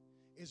 right,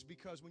 is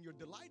because when you're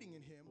delighting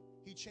in him,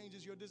 he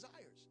changes your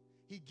desires.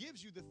 He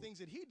gives you the things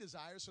that he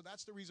desires, so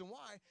that's the reason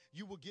why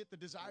you will get the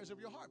desires of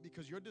your heart,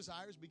 because your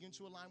desires begin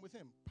to align with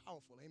him.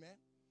 Powerful, amen?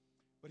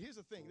 But here's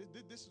the thing.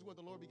 This is what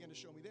the Lord began to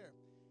show me there.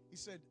 He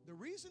said, the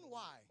reason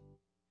why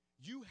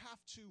you have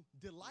to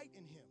delight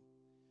in him,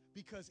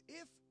 because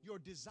if your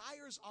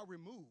desires are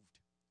removed,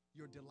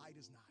 your delight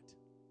is not.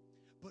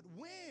 But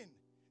when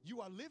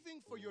you are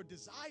living for your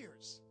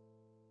desires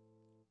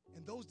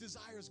and those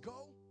desires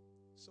go,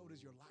 so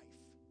does your life.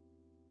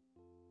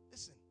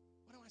 Listen,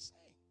 what am I saying?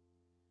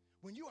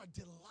 When you are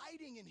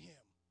delighting in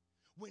him,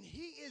 when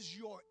he is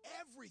your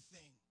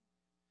everything,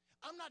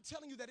 I'm not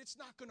telling you that it's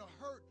not going to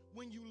hurt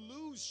when you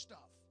lose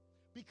stuff,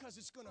 because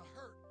it's going to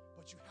hurt,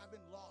 but you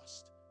haven't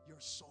lost your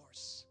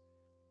source.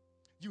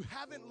 You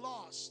haven't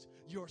lost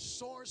your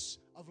source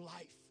of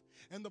life.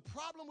 And the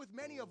problem with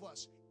many of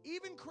us,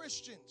 even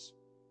Christians,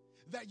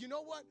 that you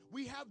know what?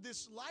 We have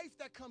this life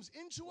that comes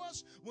into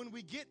us when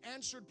we get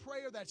answered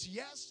prayer that's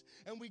yes,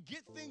 and we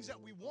get things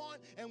that we want,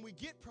 and we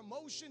get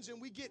promotions,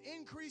 and we get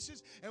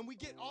increases, and we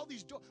get all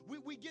these,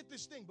 we get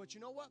this thing. But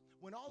you know what?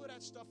 When all of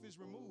that stuff is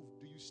removed,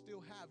 do you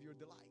still have your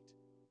delight?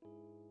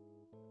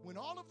 When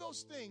all of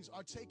those things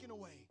are taken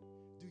away,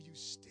 do you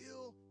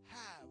still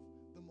have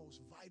the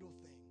most vital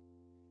thing?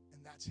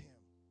 And that's him.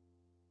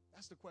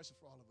 That's the question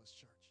for all of us,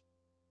 church.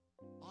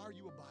 Are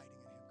you abiding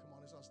in him? Come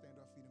on, let's all stand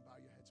to our feet and bow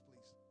your heads, please.